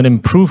an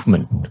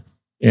improvement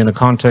in the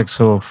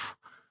context of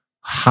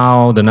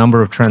how the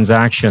number of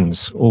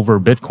transactions over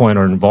Bitcoin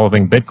or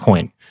involving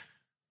Bitcoin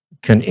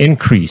can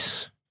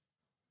increase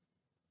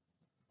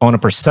on a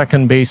per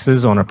second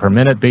basis, on a per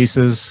minute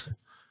basis,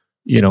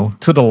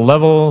 to the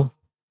level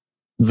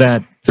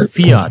that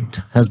fiat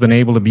has been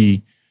able to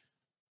be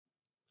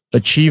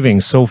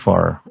achieving so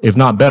far, if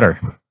not better.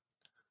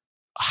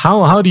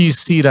 How do you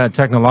see that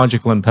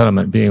technological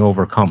impediment being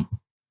overcome?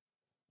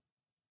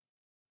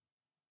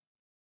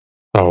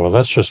 Oh, well,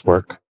 that's just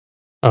work.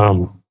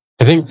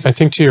 I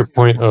think to your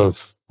point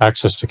of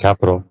access to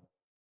capital,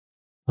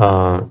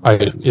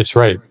 it's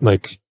right.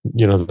 Like,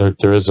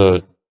 there is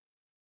a,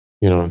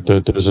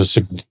 there's a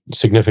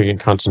significant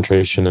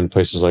concentration in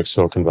places like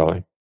Silicon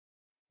Valley.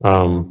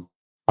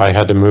 I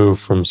had to move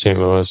from St.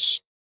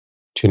 Louis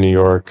to New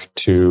York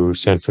to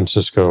San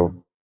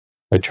Francisco.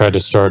 I tried to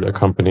start a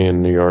company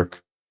in New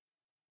York.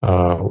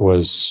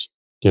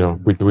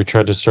 We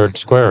tried to start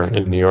Square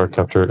in New York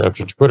after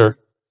Twitter,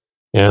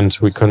 and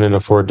we couldn't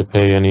afford to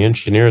pay any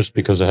engineers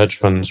because the hedge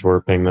funds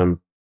were paying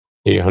them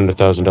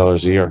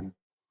 $800,000 a year,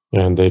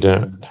 and they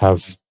didn't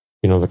have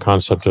the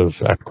concept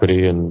of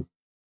equity and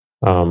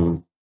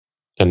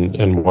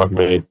what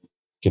made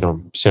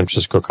San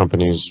Francisco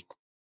companies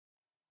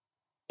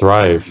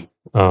thrive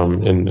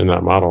in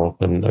that model.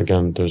 And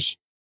again, there's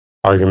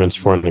arguments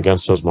for and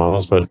against those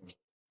models, but it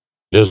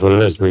is what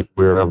it is. We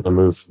were able to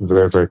move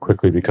very, very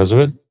quickly because of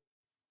it.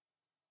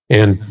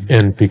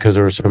 And because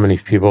there were so many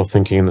people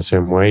thinking in the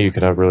same way, you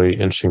could have really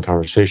interesting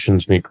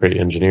conversations, meet great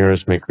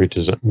engineers, meet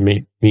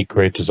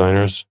great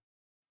designers,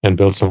 and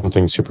build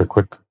something super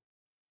quick.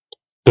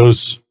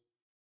 Those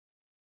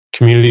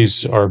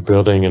communities are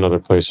building in other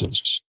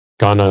places.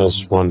 Ghana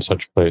is one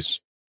such place.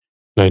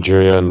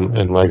 Nigeria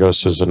and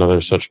Lagos is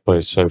another such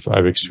place.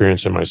 I've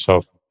experienced it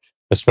myself,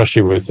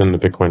 especially within the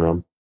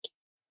Bitcoin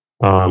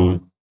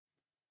realm.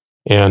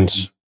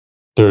 And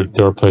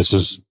there are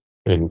places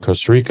in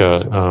Costa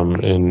Rica,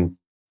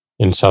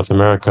 in South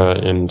America,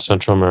 in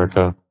Central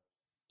America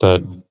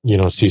that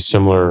see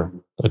similar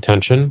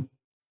attention,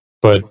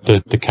 but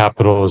the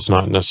capital is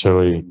not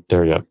necessarily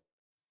there yet.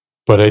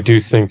 But I do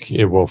think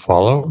it will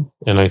follow,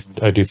 and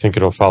I do think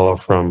it'll follow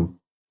from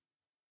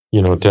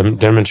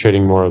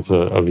demonstrating more of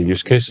the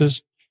use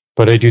cases.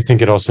 But I do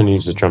think it also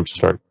needs a jump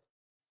start.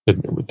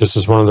 This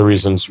is one of the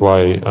reasons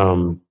why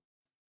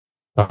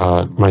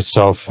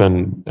myself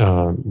and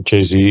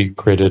Jay-Z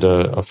created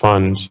a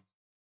fund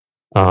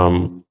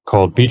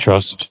called B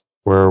Trust,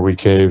 where we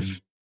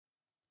gave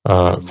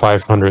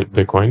 500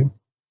 Bitcoin,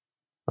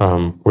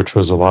 which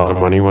was a lot of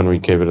money when we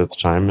gave it at the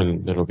time,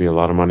 and it'll be a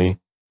lot of money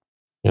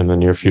in the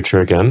near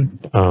future again.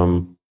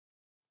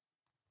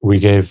 We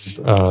gave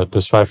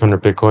this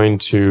 500 Bitcoin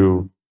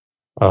to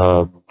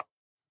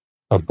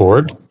a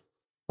board.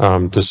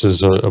 This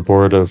is a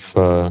board of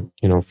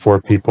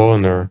 4 people,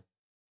 and they're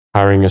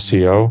hiring a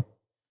CEO.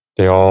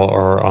 They all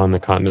are on the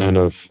continent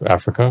of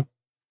Africa.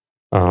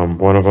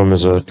 One of them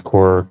is a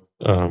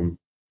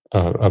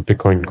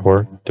Bitcoin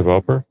core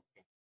developer.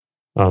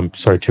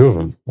 Sorry, 2 of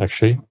them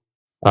actually,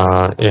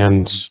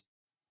 and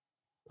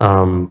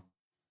one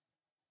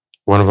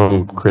of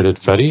them created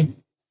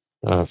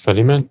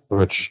Fediment,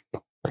 which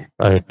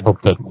I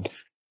hope that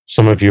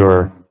some of you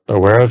are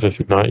aware of. If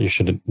not, you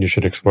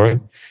should explore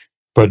it.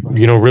 But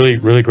really,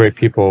 really great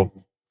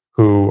people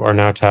who are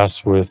now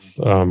tasked with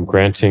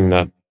granting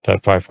that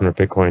 500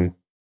 Bitcoin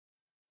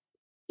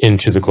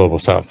into the global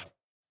South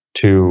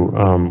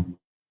to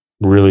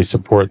really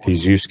support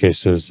these use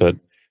cases that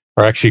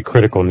are actually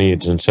critical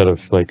needs, instead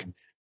of like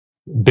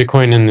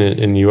Bitcoin in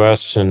the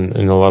US and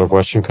in a lot of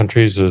Western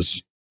countries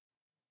is,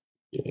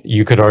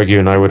 you could argue,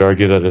 and I would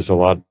argue, that is a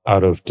lot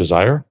out of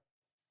desire.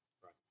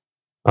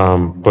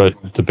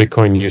 But the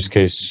Bitcoin use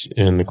case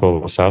in the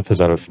global South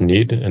is out of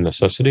need and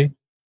necessity.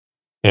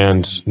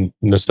 And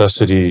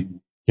necessity,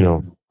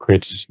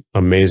 creates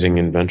amazing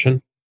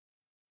invention.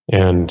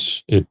 And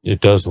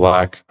it does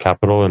lack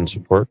capital and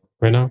support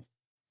right now.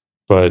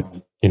 But,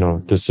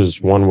 this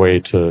is one way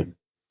to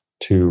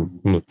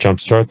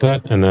jumpstart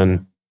that. And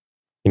then,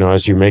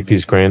 as you make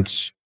these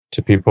grants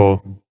to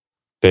people,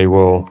 they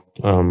will,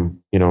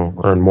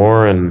 earn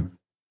more and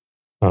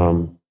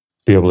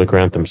be able to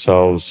grant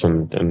themselves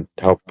and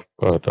help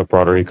a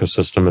broader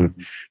ecosystem. And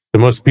the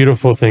most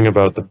beautiful thing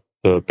about the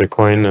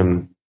Bitcoin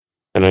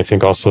and I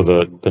think also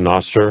the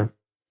Nostr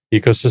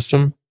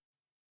ecosystem,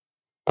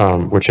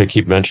 which I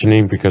keep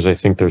mentioning because I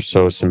think they're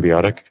so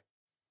symbiotic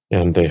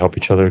and they help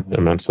each other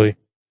immensely,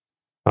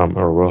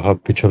 or will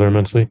help each other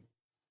immensely,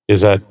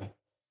 is that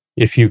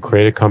if you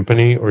create a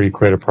company or you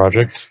create a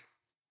project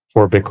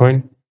for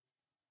Bitcoin,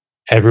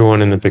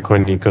 everyone in the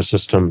Bitcoin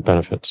ecosystem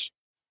benefits.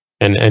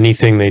 And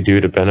anything they do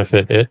to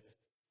benefit it,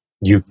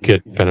 you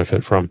get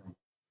benefit from.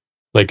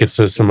 Like, it's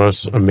just the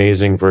most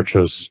amazing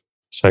virtuous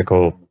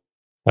cycle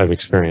I've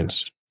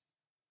experienced.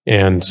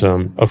 And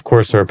of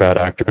course, there are bad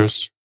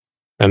actors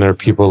and there are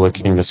people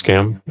looking to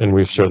scam. And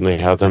we've certainly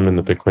had them in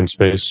the Bitcoin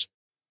space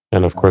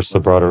and, of course, the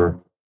broader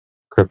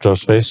crypto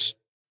space.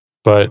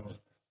 But,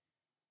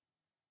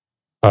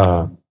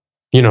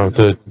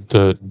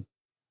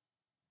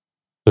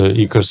 the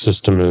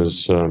ecosystem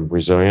is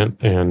resilient,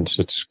 and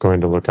it's going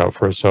to look out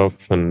for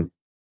itself, and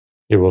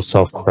it will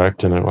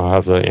self-correct, and it will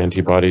have the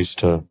antibodies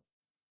to,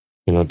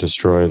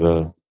 destroy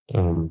the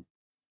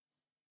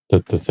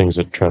things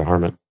that try to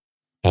harm it.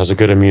 It has a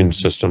good immune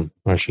system,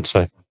 I should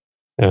say,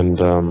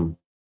 and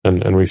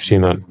we've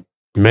seen that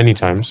many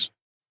times,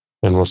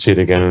 and we'll see it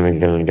again and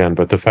again and again.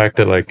 But the fact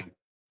that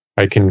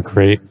I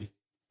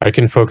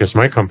can focus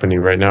my company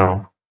right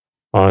now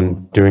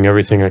on doing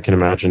everything I can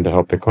imagine to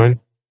help Bitcoin.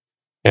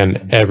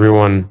 And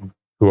everyone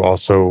who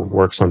also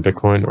works on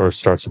Bitcoin or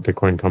starts a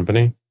Bitcoin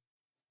company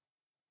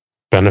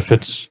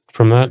benefits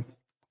from that.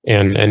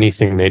 And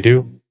anything they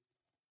do,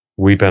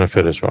 we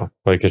benefit as well.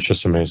 It's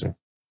just amazing.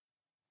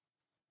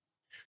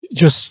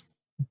 Just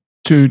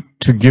to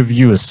give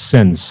you a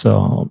sense,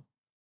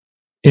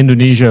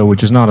 Indonesia,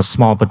 which is not a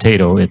small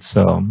potato, it's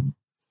the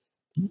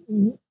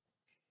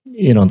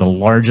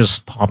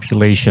largest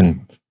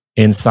population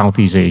in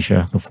Southeast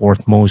Asia, the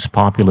 4th most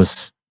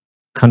populous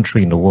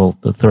country in the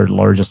world, the 3rd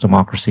largest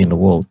democracy in the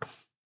world.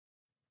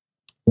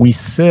 We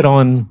sit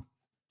on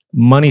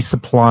money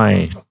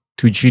supply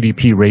to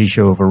GDP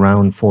ratio of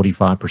around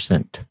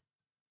 45%.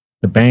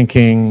 The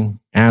banking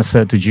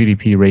asset to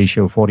GDP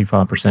ratio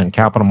 45%,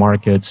 capital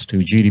markets to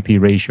GDP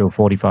ratio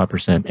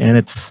 45%. And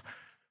it's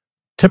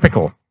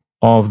typical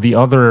of the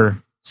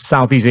other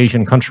Southeast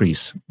Asian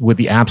countries, with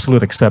the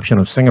absolute exception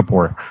of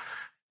Singapore.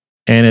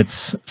 And it's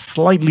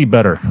slightly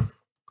better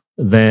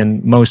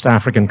than most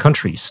African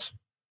countries,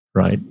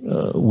 right,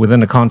 within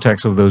the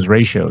context of those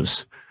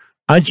ratios.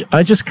 I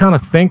just kind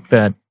of think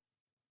that,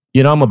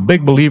 I'm a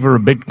big believer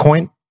of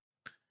Bitcoin.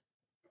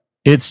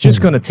 It's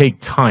just going to take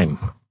time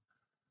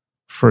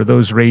for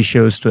those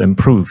ratios to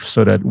improve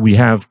so that we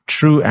have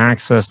true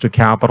access to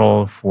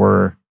capital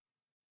for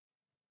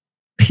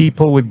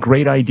people with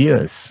great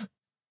ideas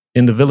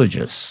in the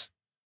villages,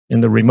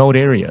 in the remote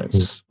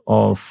areas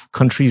of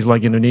countries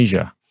like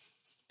Indonesia.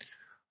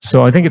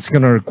 So I think it's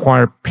going to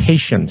require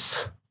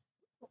patience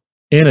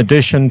in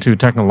addition to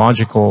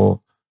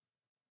technological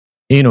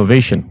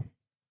innovation,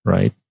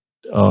 right?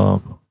 I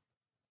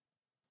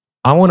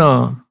want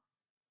to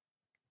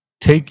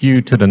take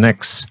you to the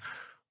next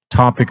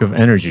topic of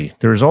energy.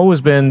 There's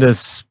always been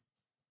this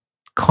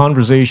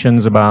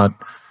conversations about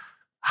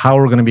how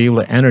we're going to be able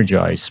to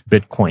energize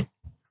Bitcoin,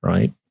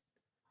 right?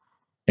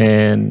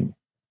 And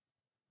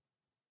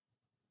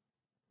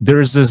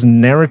there's this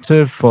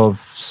narrative of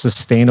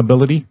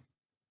sustainability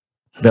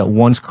that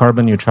wants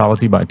carbon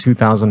neutrality by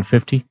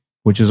 2050,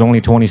 which is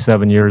only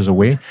 27 years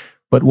away.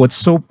 But what's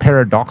so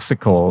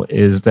paradoxical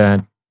is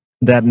that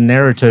that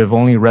narrative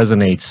only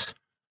resonates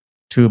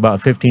to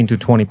about 15 to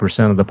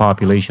 20% of the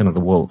population of the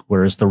world,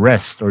 whereas the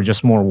rest are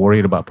just more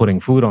worried about putting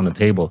food on the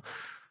table.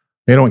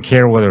 They don't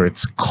care whether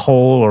it's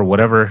coal or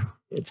whatever.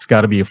 It's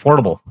got to be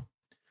affordable.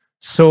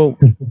 So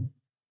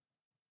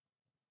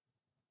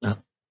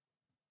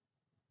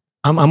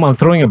I'm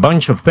throwing a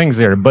bunch of things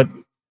there, but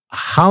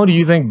how do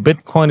you think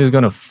Bitcoin is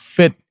going to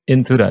fit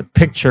into that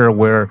picture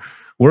where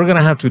we're going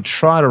to have to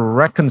try to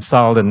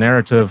reconcile the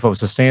narrative of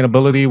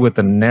sustainability with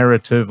the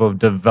narrative of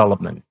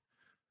development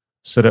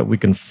so that we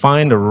can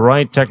find the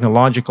right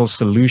technological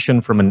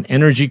solution from an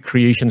energy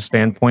creation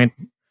standpoint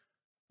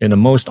in the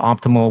most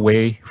optimal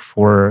way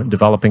for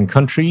developing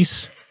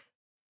countries,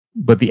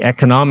 but the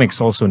economics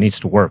also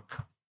needs to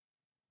work?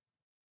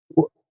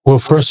 Well,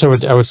 first I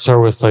would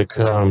start with like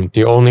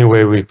the only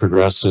way we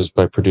progress is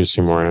by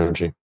producing more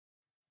energy.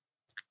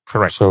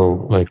 Correct.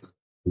 So like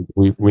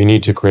we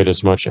need to create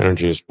as much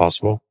energy as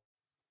possible.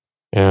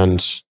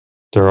 And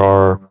there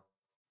are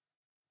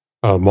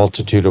a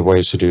multitude of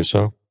ways to do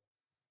so.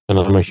 And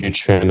I'm a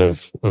huge fan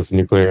of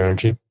nuclear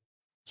energy.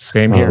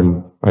 Same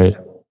here. I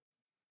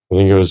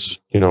think it was,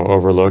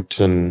 overlooked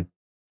in,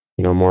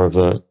 more of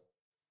the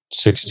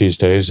 60s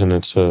days, and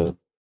it's a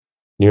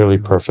nearly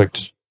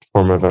perfect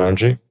form of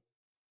energy.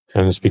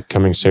 And it's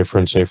becoming safer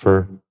and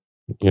safer.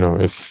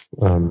 If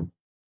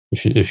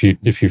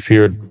you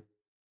feared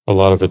a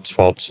lot of its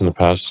faults in the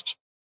past,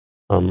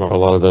 a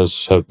lot of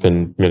those have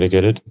been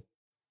mitigated.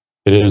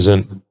 It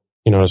isn't,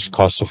 as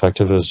cost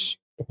effective as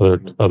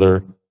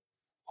other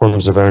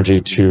forms of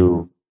energy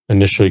to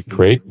initially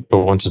create, but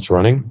once it's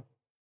running,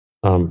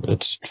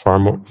 it's far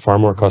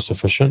more cost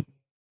efficient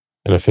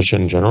and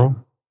efficient in general.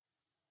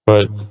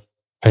 But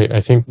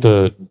I think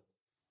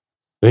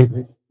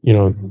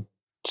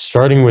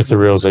starting with the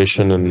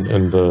realization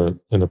and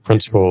the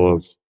principle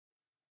of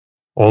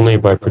only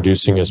by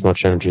producing as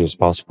much energy as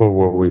possible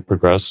will we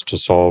progress to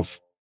solve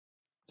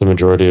the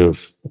majority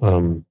of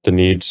the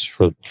needs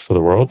for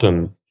the world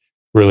and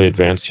really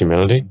advance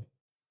humanity.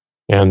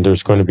 And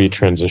there's going to be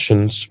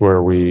transitions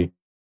where we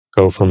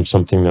go from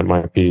something that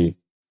might be,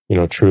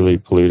 truly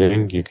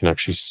polluting. You can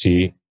actually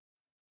see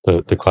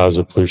the clouds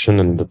of pollution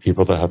and the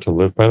people that have to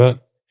live by that,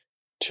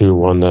 to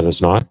one that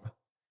is not.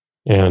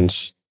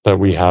 And that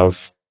we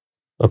have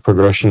a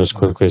progression as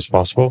quickly as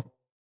possible.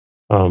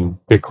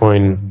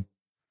 Bitcoin's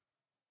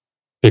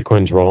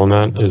role in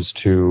that is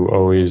to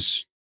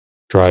always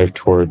drive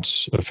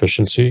towards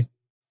efficiency.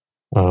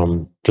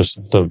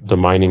 Just the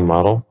mining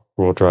model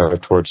will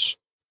drive towards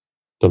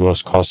the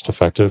most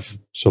cost-effective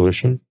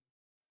solution.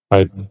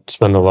 I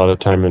spend a lot of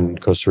time in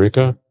Costa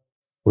Rica.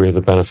 We have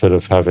the benefit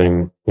of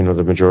having,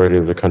 the majority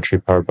of the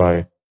country powered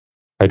by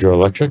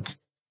hydroelectric,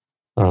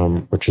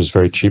 which is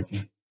very cheap,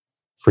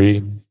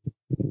 free,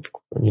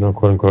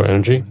 quote unquote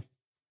energy.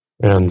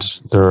 And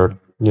there are,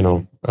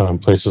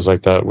 places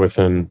like that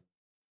within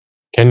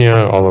Kenya,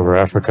 all over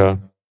Africa,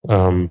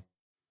 all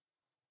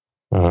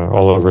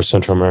over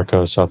Central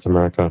America, South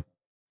America,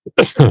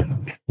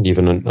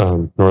 even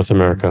in North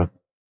America,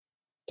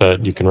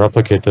 that you can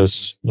replicate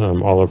this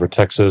all over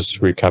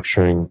Texas,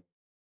 recapturing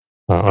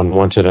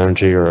unwanted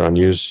energy or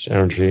unused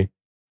energy.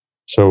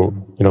 So,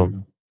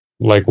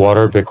 like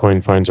water,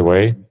 Bitcoin finds a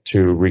way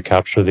to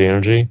recapture the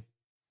energy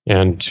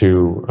and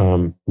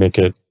to make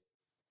it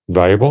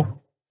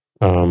valuable.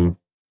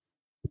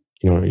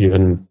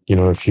 Even,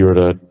 if you were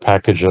to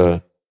package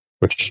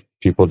which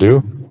people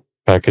do,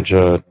 package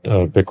a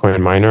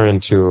Bitcoin miner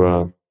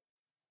into,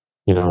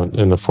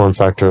 in the form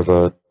factor of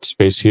a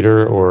space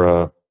heater or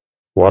a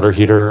water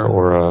heater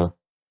or a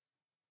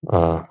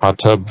hot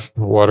tub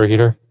water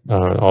heater.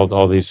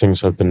 All these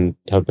things have been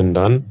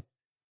done.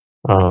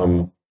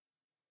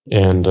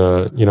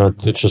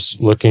 It's just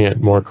looking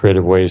at more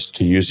creative ways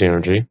to use the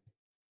energy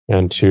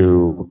and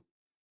to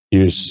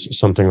use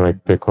something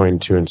like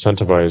Bitcoin to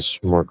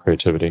incentivize more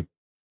creativity.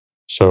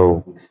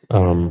 So,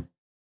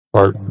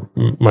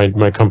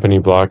 my company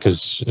Block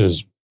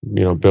is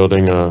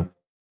building a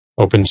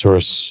open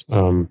source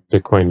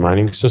Bitcoin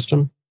mining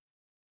system,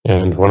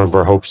 and one of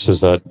our hopes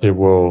is that it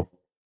will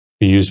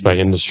be used by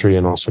industry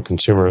and also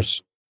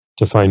consumers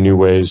to find new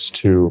ways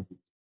to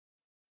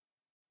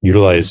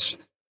utilize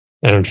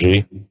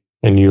energy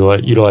and you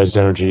utilize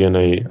energy in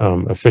a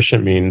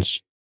efficient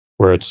means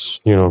where it's,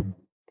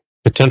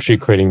 potentially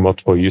creating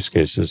multiple use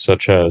cases,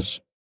 such as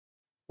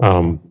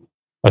a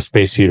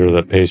space heater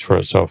that pays for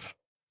itself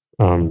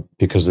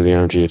because of the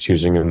energy it's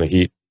using and the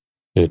heat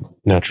it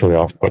naturally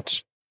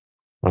outputs.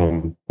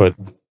 But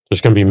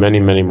there's going to be many,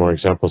 many more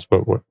examples.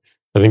 But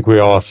I think we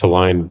all have to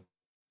align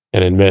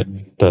and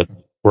admit that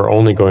we're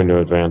only going to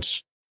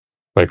advance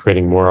by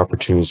creating more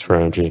opportunities for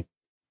energy,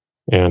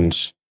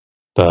 and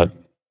that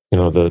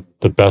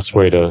the best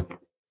way to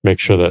make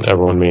sure that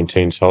everyone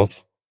maintains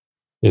health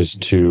is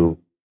to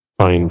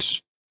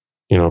find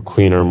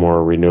cleaner,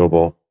 more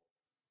renewable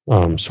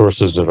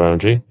sources of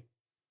energy.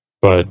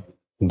 But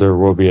there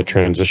will be a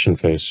transition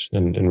phase,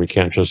 and we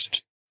can't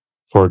just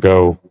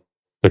forego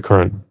the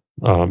current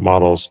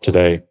models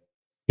today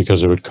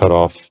because it would cut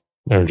off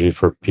energy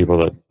for people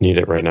that need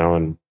it right now,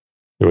 and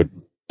it would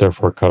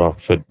therefore cut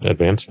off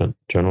advancement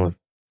generally.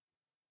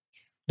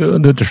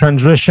 The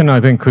transition, I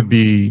think, could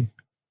be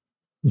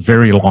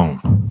very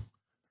long,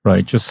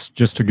 right?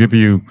 Just to give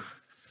you,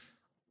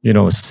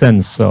 a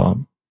sense.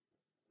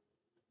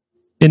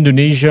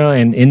 Indonesia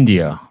and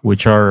India,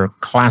 which are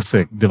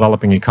classic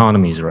developing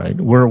economies, right?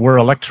 We're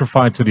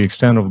electrified to the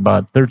extent of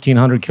about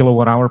 1,300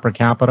 kilowatt hour per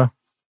capita,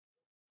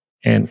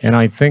 and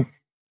I think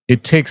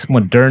it takes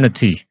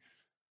modernity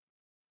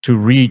to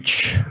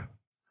reach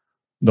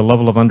the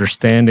level of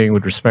understanding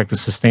with respect to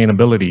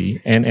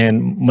sustainability.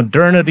 And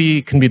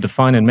modernity can be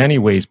defined in many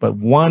ways, but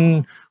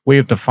one way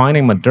of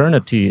defining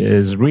modernity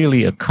is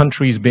really a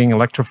country's being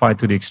electrified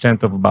to the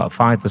extent of about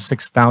 5,000 to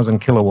 6,000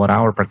 kilowatt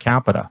hour per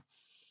capita.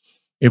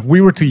 If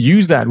we were to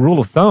use that rule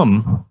of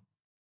thumb,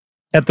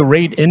 at the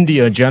rate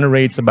India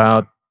generates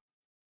about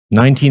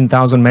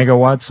 19,000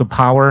 megawatts of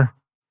power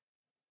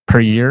per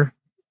year,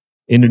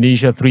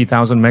 Indonesia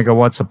 3,000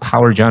 megawatts of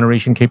power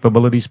generation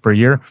capabilities per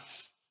year,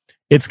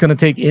 it's going to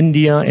take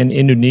India and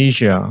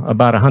Indonesia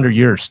about 100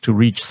 years to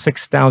reach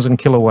 6,000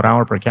 kilowatt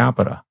hour per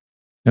capita.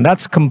 And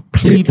that's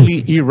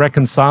completely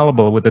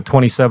irreconcilable with the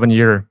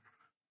 27-year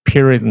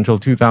period until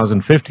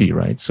 2050,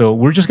 right? So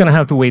we're just going to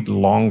have to wait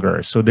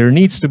longer. So there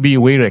needs to be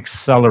a way to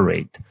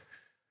accelerate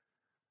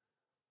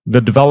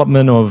the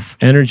development of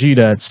energy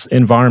that's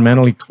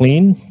environmentally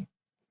clean,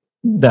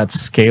 that's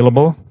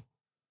scalable,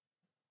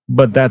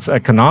 but that's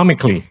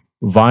economically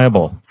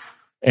viable.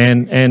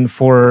 And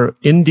for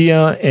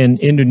India and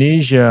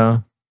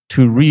Indonesia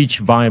to reach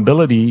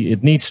viability,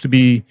 it needs to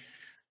be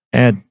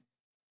at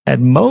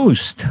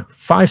most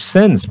 5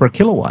 cents per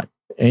kilowatt.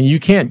 And you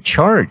can't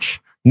charge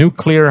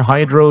nuclear,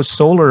 hydro,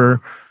 solar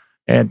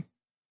at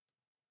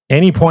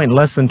any point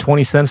less than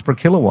 20 cents per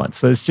kilowatt.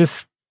 So it's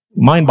just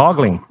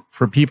mind-boggling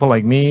for people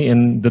like me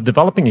in the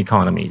developing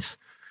economies.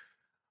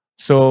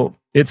 So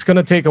it's going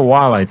to take a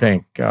while, I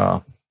think,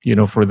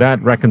 for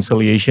that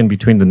reconciliation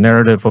between the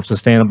narrative of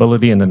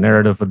sustainability and the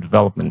narrative of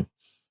development.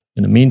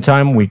 In the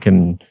meantime, we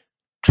can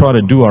try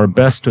to do our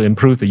best to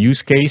improve the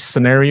use case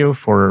scenario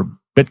for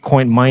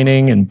Bitcoin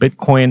mining and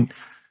Bitcoin,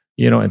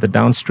 at the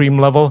downstream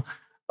level.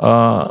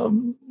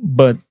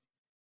 But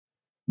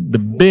the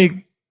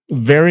big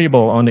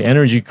variable on the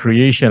energy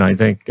creation, I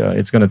think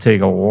it's going to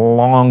take a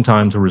long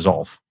time to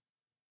resolve.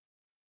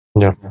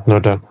 Yeah, no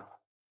doubt.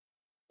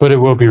 But it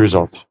will be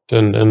resolved,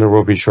 and there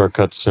will be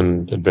shortcuts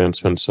and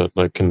advancements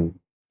that can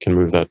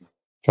move that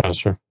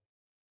faster.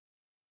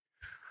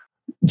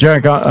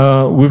 Jack,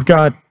 we've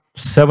got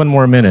 7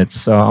 more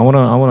minutes. I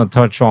want to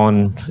touch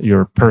on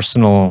your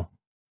personal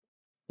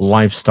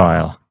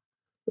lifestyle.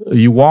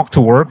 You walk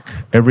to work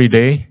every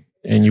day,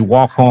 and you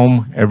walk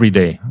home every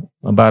day,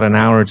 about an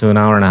hour to an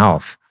hour and a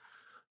half.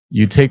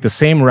 You take the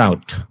same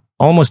route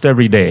almost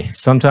every day.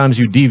 Sometimes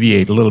you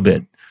deviate a little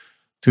bit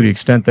to the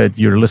extent that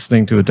you're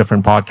listening to a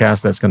different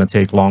podcast that's going to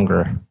take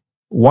longer.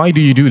 Why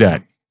do you do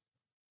that?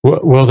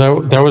 Well,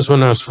 that was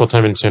when I was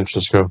full-time in San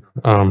Francisco.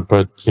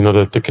 But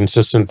the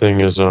consistent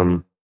thing is I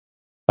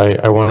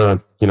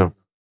want to,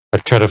 I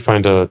try to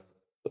find a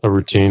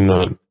routine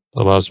that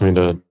allows me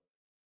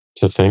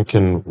to think,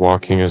 and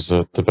walking is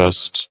the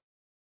best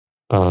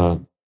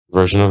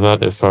version of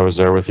that. If I was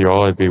there with you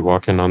all, I'd be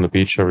walking on the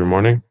beach every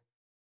morning,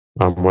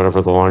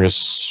 whatever the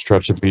longest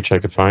stretch of beach I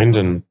could find.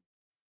 And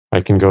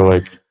I can go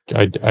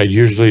I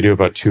usually do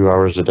about 2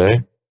 hours a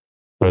day,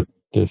 but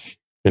if,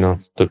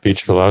 the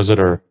beach allows it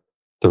or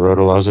the road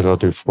allows it, I'll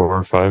do 4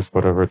 or 5,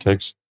 whatever it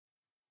takes,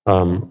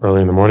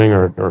 early in the morning,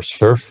 or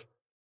surf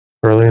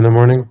early in the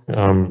morning,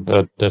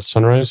 at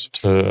sunrise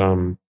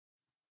to,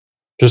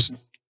 just,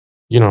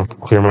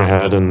 clear my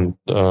head and,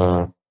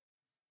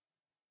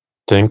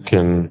 think.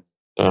 And,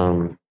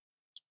 I'm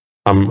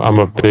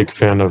a big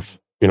fan of,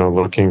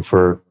 looking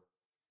for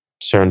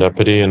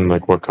serendipity and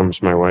what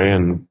comes my way,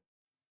 and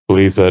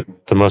believe that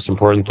the most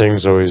important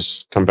things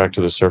always come back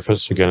to the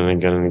surface again and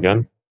again and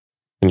again,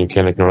 and you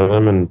can't ignore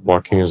them. And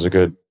walking is a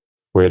good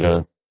way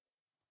to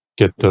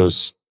get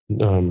those,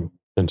 and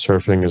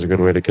surfing is a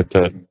good way to get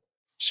that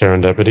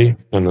serendipity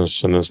in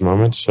those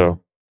moments. So,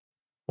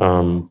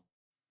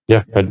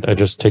 yeah, I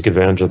just take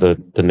advantage of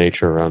the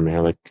nature around me.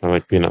 I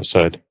like being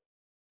outside,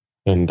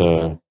 and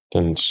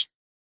then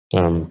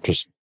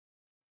just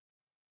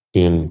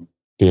being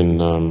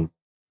well,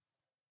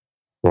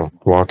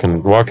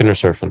 walking or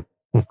surfing.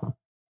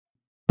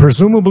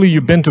 Presumably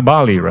you've been to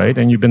Bali, right?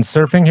 And you've been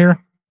surfing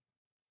here?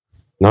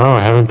 No,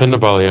 I haven't been to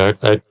Bali.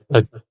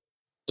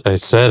 I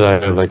said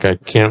I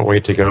can't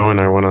wait to go,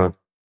 and I want to.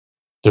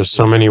 There's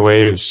so many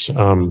waves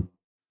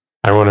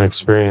I want to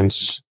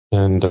experience,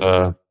 and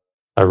I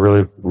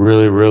really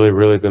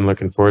been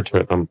looking forward to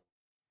it. I'm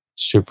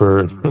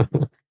super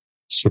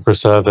super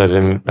sad that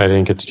I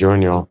didn't get to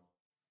join y'all,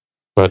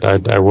 but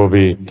I will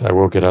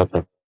get out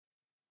there.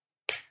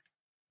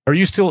 Are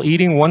you still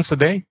eating once a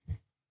day?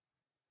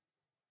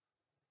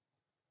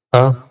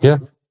 Yeah.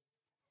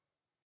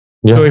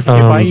 So if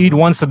I eat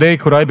once a day,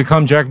 could I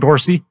become Jack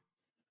Dorsey?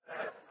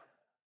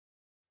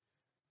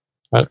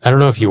 I don't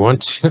know if you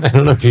want to, I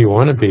don't know if you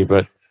want to be,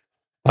 but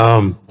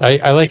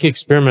I like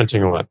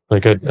experimenting a lot.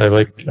 Like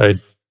I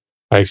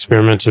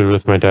experimented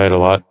with my diet a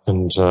lot,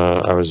 and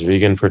I was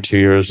vegan for 2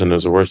 years, and it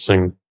was the worst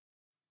thing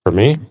for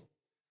me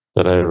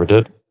that I ever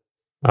did.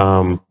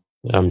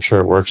 I'm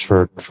sure it works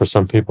for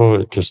some people.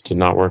 It just did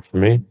not work for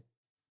me.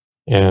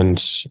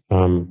 And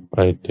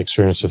I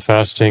experienced with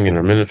fasting,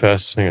 intermittent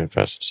fasting. I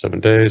fasted 7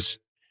 days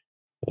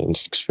and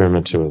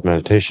experimented with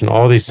meditation.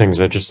 All these things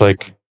I just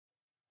like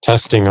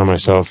testing on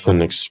myself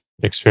and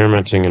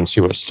experimenting and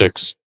see what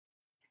sticks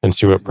and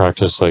see what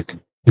practice like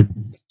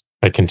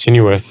I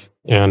continue with.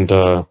 And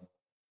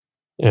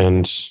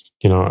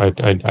you know,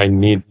 I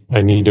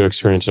need to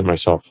experience it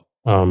myself.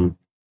 And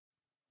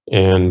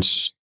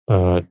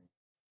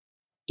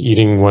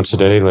eating once a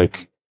day,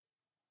 like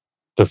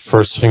the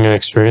first thing I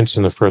experienced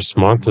in the first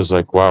month is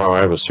like, wow, I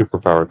have a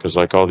superpower, because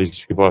like all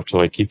these people have to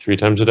like eat 3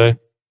 times a day.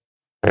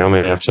 I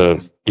only have to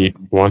eat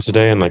once a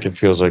day, and like it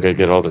feels like I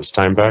get all this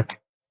time back.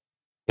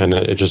 And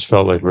it just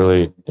felt like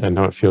really, I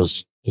know it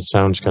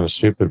sounds kind of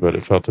stupid, but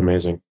it felt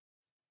amazing.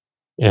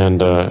 And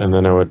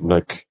then I would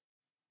like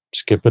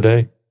skip a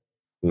day,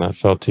 and that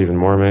felt even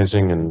more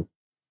amazing. And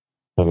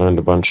I learned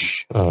a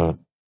bunch, you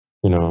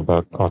know,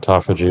 about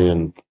autophagy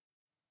and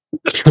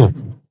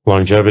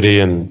longevity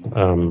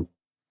and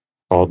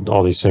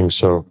all these things.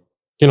 So,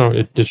 you know,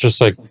 it's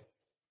just like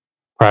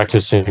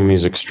practicing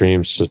these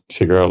extremes to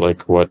figure out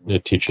like what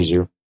it teaches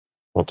you.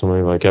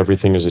 Ultimately, like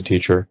everything is a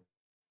teacher,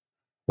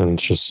 and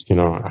it's just, you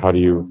know, how do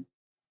you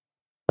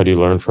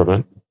learn from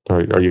it?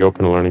 Are you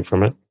open to learning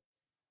from it?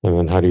 And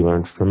then how do you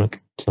learn from it?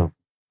 So,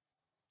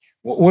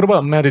 What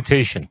about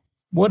meditation?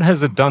 What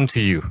has it done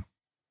to you?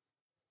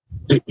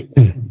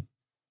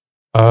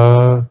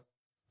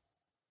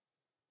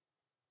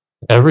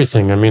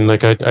 Everything. I mean,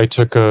 like I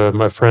took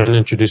my friend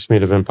introduced me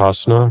to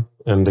Vipassana,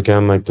 and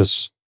again, like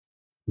this.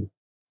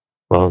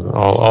 Well,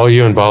 all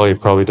you in Bali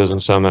probably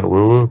doesn't sound that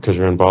woo woo because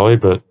you're in Bali,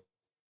 but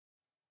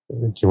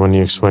when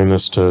you explain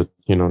this to,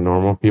 you know,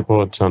 normal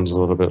people, it sounds a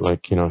little bit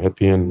like, you know,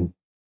 hippie and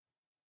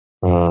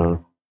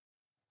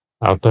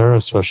out there,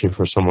 especially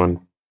for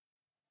someone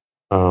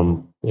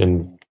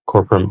in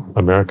corporate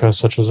America,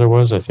 such as I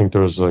was. I think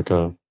there was like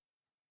a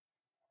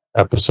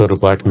episode of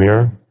Black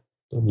Mirror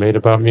made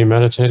about me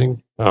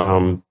meditating.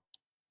 And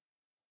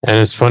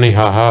it's funny,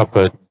 haha,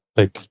 but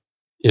like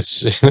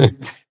it's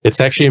it's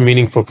actually a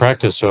meaningful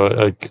practice.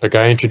 So a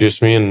guy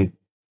introduced me, and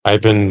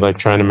I've been like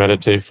trying to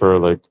meditate for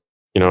like,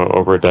 you know,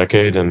 over a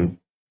decade, and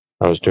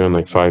I was doing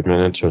like 5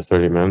 minutes or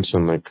 30 minutes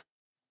and like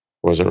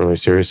wasn't really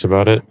serious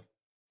about it.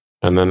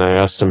 And then I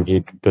asked him,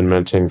 he'd been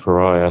meditating for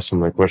a while. I asked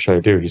him like, what should I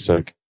do? He's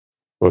like,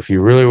 well, if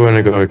you really want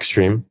to go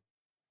extreme,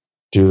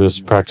 do this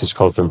practice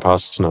called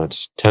Vipassana.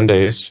 It's 10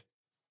 days.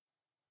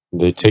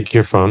 They take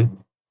your phone.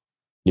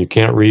 You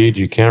can't read,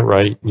 you can't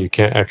write, you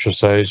can't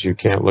exercise, you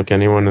can't look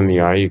anyone in the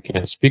eye, you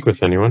can't speak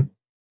with anyone.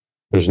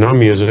 There's no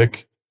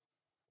music.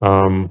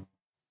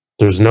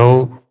 There's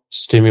no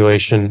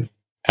stimulation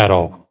at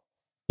all.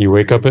 You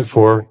wake up at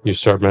 4, you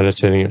start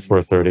meditating at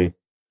 4:30.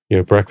 You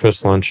have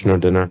breakfast, lunch, no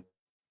dinner,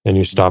 and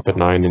you stop at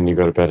 9 and you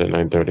go to bed at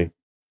 9:30.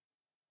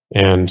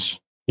 And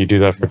you do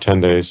that for 10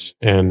 days,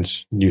 and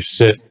you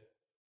sit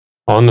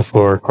on the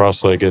floor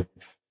cross-legged,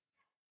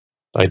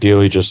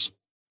 ideally just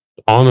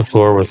on the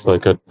floor with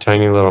like a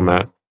tiny little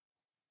mat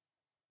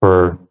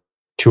for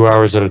 2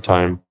 hours at a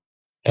time.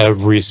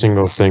 Every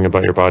single thing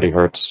about your body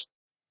hurts.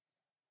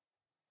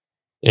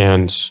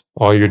 And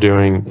all you're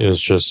doing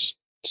is just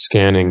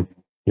scanning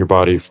your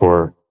body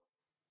for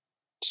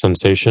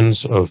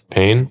sensations of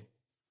pain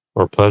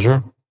or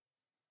pleasure.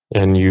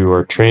 And you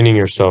are training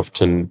yourself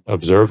to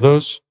observe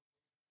those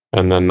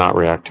and then not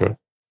react to it.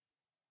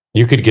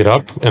 You could get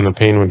up and the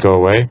pain would go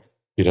away.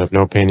 You'd have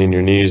no pain in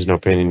your knees, no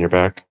pain in your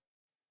back.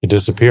 It'd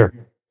disappear.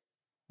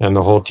 And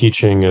the whole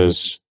teaching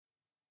is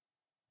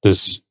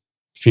this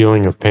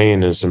feeling of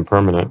pain is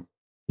impermanent.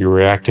 You're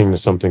reacting to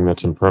something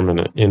that's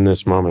impermanent in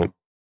this moment.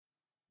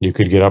 You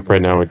could get up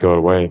right now, it would go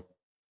away.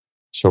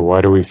 So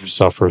why do we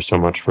suffer so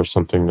much for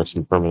something that's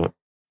impermanent?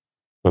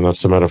 And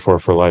that's the metaphor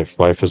for life.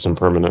 Life is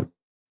impermanent.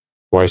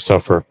 Why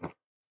suffer?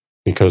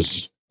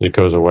 Because it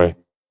goes away.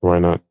 Why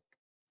not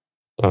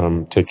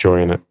take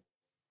joy in it?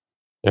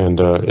 And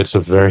it's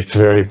a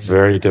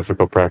very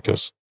difficult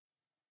practice.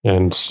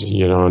 And,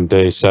 you know, on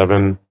day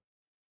 7,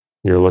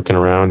 you're looking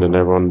around and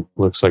everyone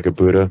looks like a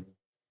Buddha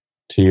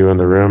to you in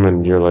the room,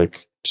 and you're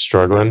like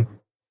struggling,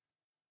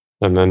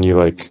 and then you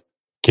like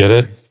get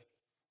it,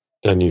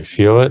 and you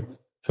feel it,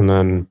 and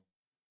then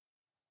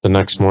the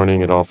next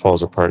morning it all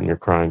falls apart and you're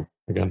crying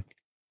again.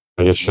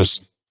 Like, it's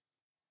just,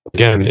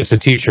 again, it's a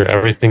teacher.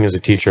 Everything is a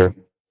teacher.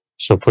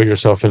 So put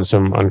yourself in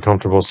some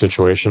uncomfortable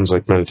situations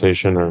like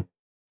meditation or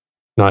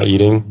not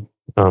eating,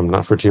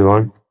 not for too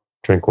long,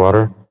 drink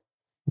water,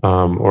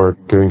 or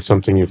doing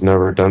something you've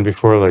never done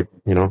before. Like,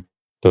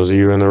 those of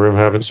you in the room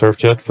haven't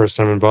surfed yet, first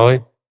time in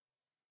Bali,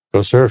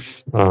 go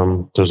surf.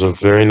 There's a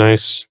very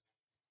nice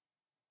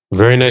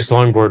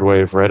longboard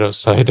wave right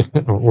outside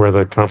where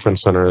the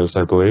conference center is,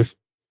 I believe.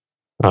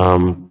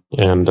 And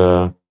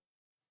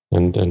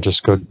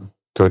just go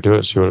do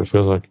it. See what it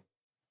feels like.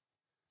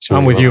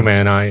 I'm with you,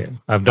 man.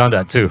 I've done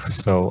that too.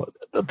 So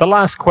the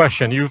last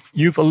question,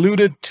 you've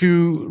alluded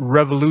to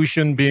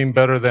revolution being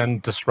better than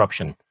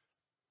disruption.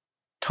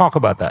 Talk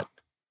about that.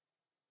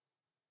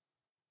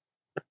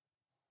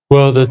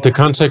 Well, the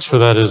context for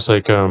that is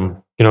like,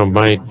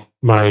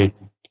 my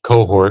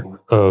cohort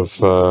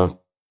of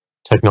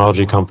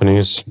technology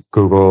companies,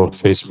 Google,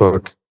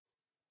 Facebook,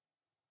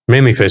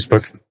 mainly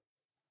Facebook,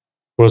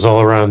 was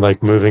all around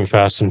like moving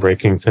fast and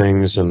breaking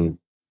things and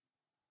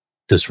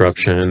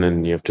disruption,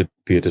 and you have to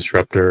be a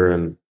disruptor.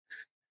 And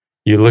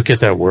you look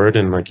at that word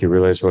and like you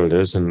realize what it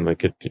is, and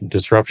like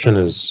disruption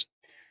is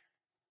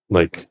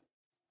like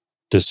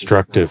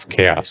destructive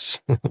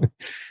chaos.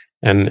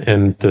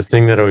 And the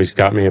thing that always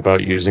got me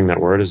about using that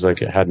word is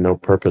like it had no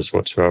purpose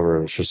whatsoever.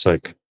 It was just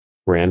like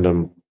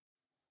random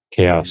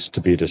chaos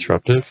to be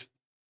disruptive.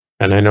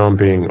 And I know I'm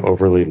being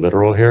overly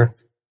literal here,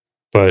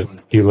 but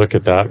you look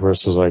at that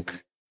versus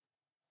like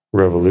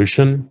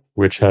revolution,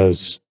 which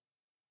has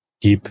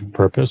deep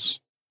purpose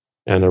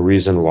and a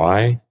reason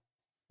why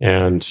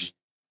and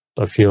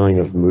a feeling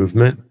of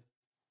movement.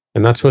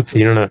 And that's what the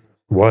internet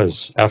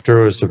was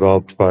after it was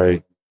developed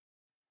by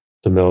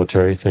the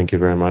military. Thank you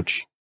very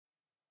much.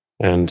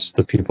 And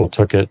the people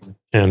took it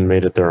and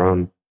made it their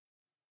own.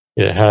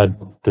 It had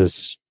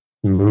this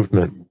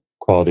movement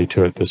quality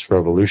to it, this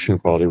revolution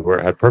quality, where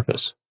it had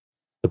purpose.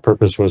 The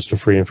purpose was to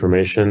free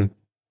information,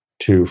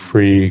 to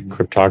free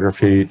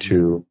cryptography,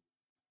 to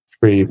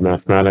free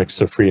mathematics,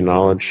 to free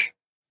knowledge,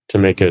 to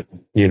make it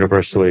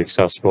universally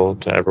accessible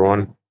to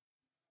everyone,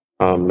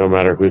 no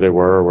matter who they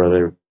were or where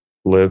they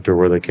lived or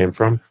where they came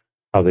from,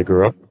 how they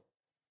grew up.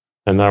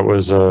 And that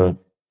wasn't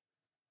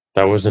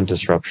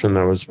disruption,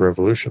 that was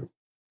revolution.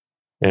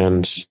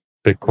 And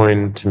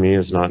Bitcoin to me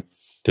is not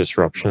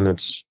disruption.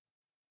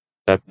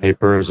 That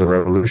paper is a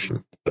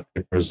revolution. That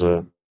paper is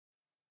a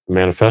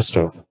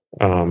manifesto.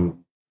 And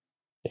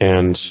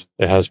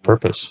it has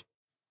purpose.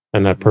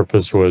 And that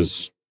purpose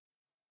was,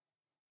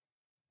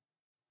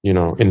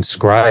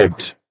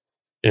 inscribed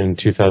in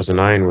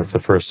 2009 with the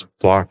first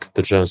block,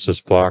 the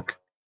Genesis block,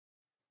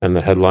 and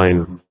the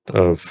headline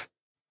of,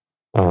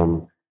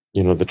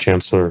 the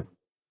chancellor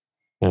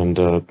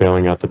and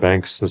bailing out the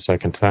banks the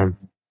second time.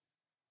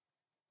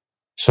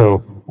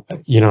 So,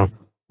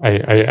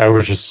 I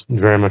was just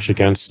very much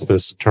against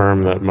this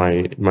term that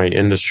my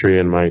industry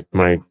and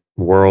my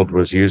world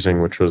was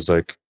using, which was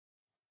like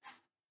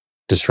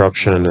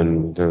disruption.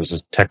 And there was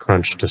a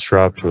TechCrunch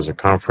Disrupt, it was a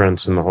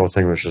conference, and the whole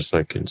thing was just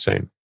like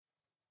insane.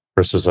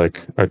 Versus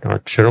like,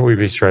 shouldn't we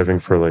be striving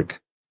for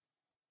like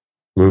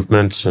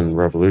movements and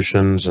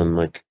revolutions, and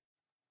like,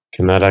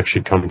 can that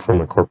actually come from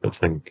a corporate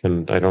thing?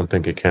 And I don't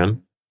think it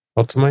can,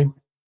 ultimately.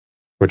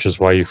 Which is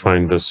why you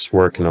find this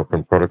work in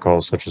open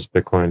protocols such as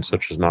Bitcoin,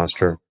 such as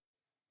Nostr,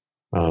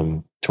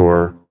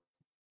 Tor,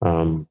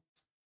 and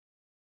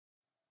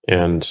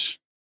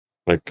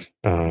like,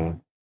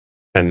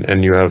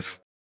 and you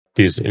have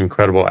these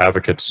incredible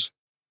advocates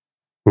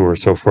who are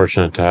so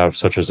fortunate to have,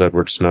 such as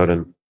Edward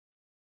Snowden,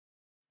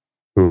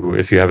 who,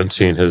 if you haven't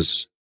seen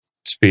his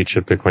speech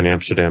at Bitcoin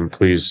Amsterdam,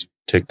 please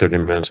take 30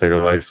 minutes out of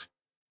your life.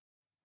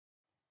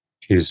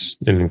 He's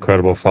an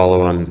incredible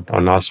follow on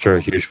Nostr,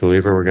 a huge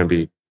believer. We're going to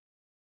be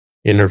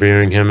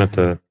interviewing him at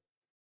the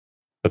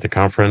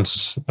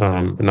conference,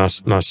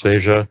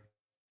 Naysayers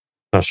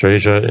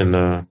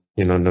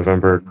in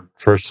November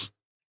 1st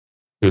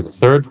through the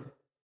 3rd.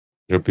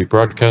 It'll be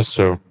broadcast.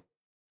 So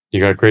you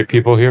got great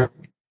people here,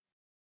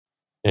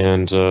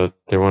 and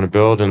they want to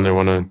build and they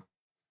want to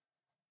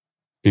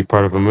be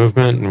part of a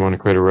movement and want to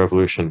create a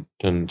revolution.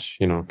 And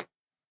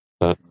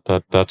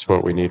that's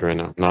what we need right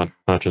now.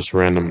 Not just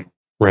random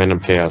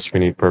chaos. We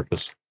need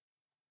purpose.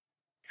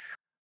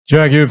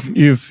 Jack,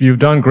 you've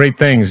done great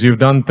things. You've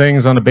done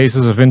things on the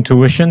basis of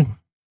intuition,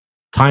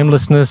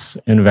 timelessness,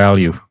 and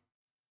value.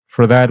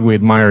 For that, we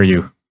admire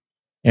you.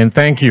 And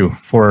thank you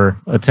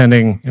for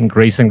attending and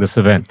gracing this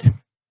event.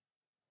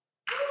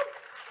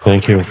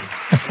 Thank you.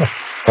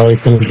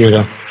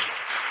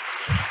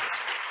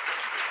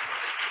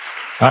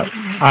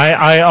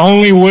 I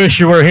only wish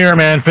you were here,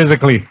 man,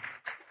 physically.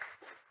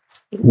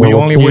 We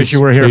only wish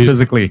you were here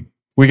physically.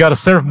 We got a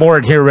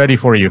surfboard here ready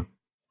for you.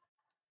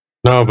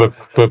 No, but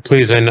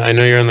please, I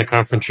know you're in the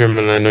conference room,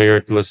 and I know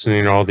you're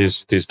listening to all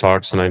these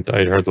talks, and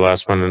I heard the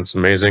last one, and it's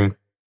amazing.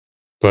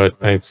 But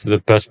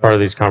the best part of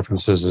these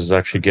conferences is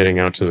actually getting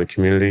out to the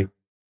community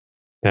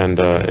and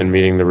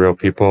meeting the real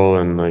people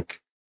and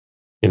like,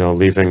 you know,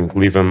 leave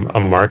them a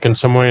mark in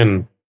some way.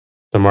 And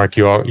the mark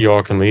you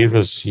all can leave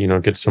is, you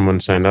know, get someone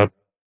signed up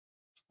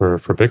for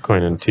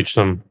Bitcoin and teach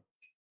them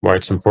why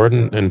it's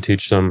important and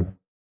teach them,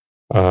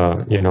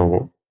 you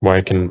know, why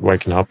it can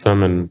help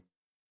them and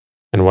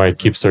why it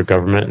keeps their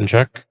government in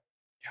check,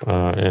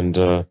 and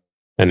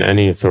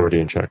any authority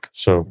in check.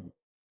 So,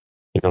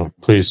 you know,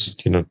 please,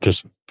 you know,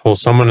 just pull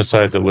someone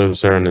aside that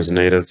lives there and is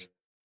native,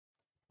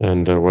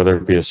 and whether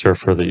it be a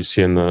surfer that you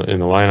see in the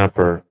lineup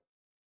or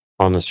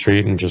on the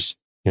street, and just,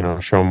 you know,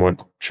 show them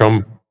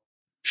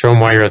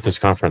why you're at this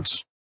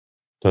conference.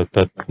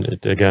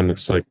 Again,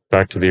 it's like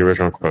back to the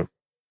original quote: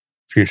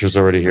 "Future's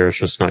already here. It's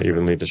just not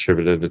evenly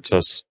distributed.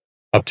 It's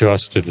up to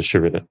us to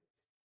distribute it."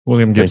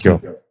 William Gibson.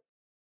 Thank you.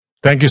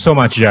 Thank you so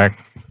much,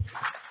 Jack.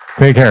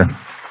 Take care.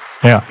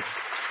 Yeah.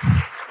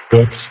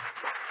 Good.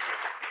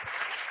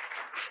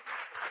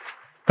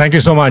 Thank you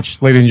so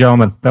much, ladies and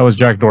gentlemen. That was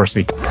Jack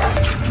Dorsey.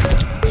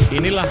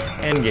 Inilah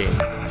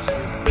Endgame.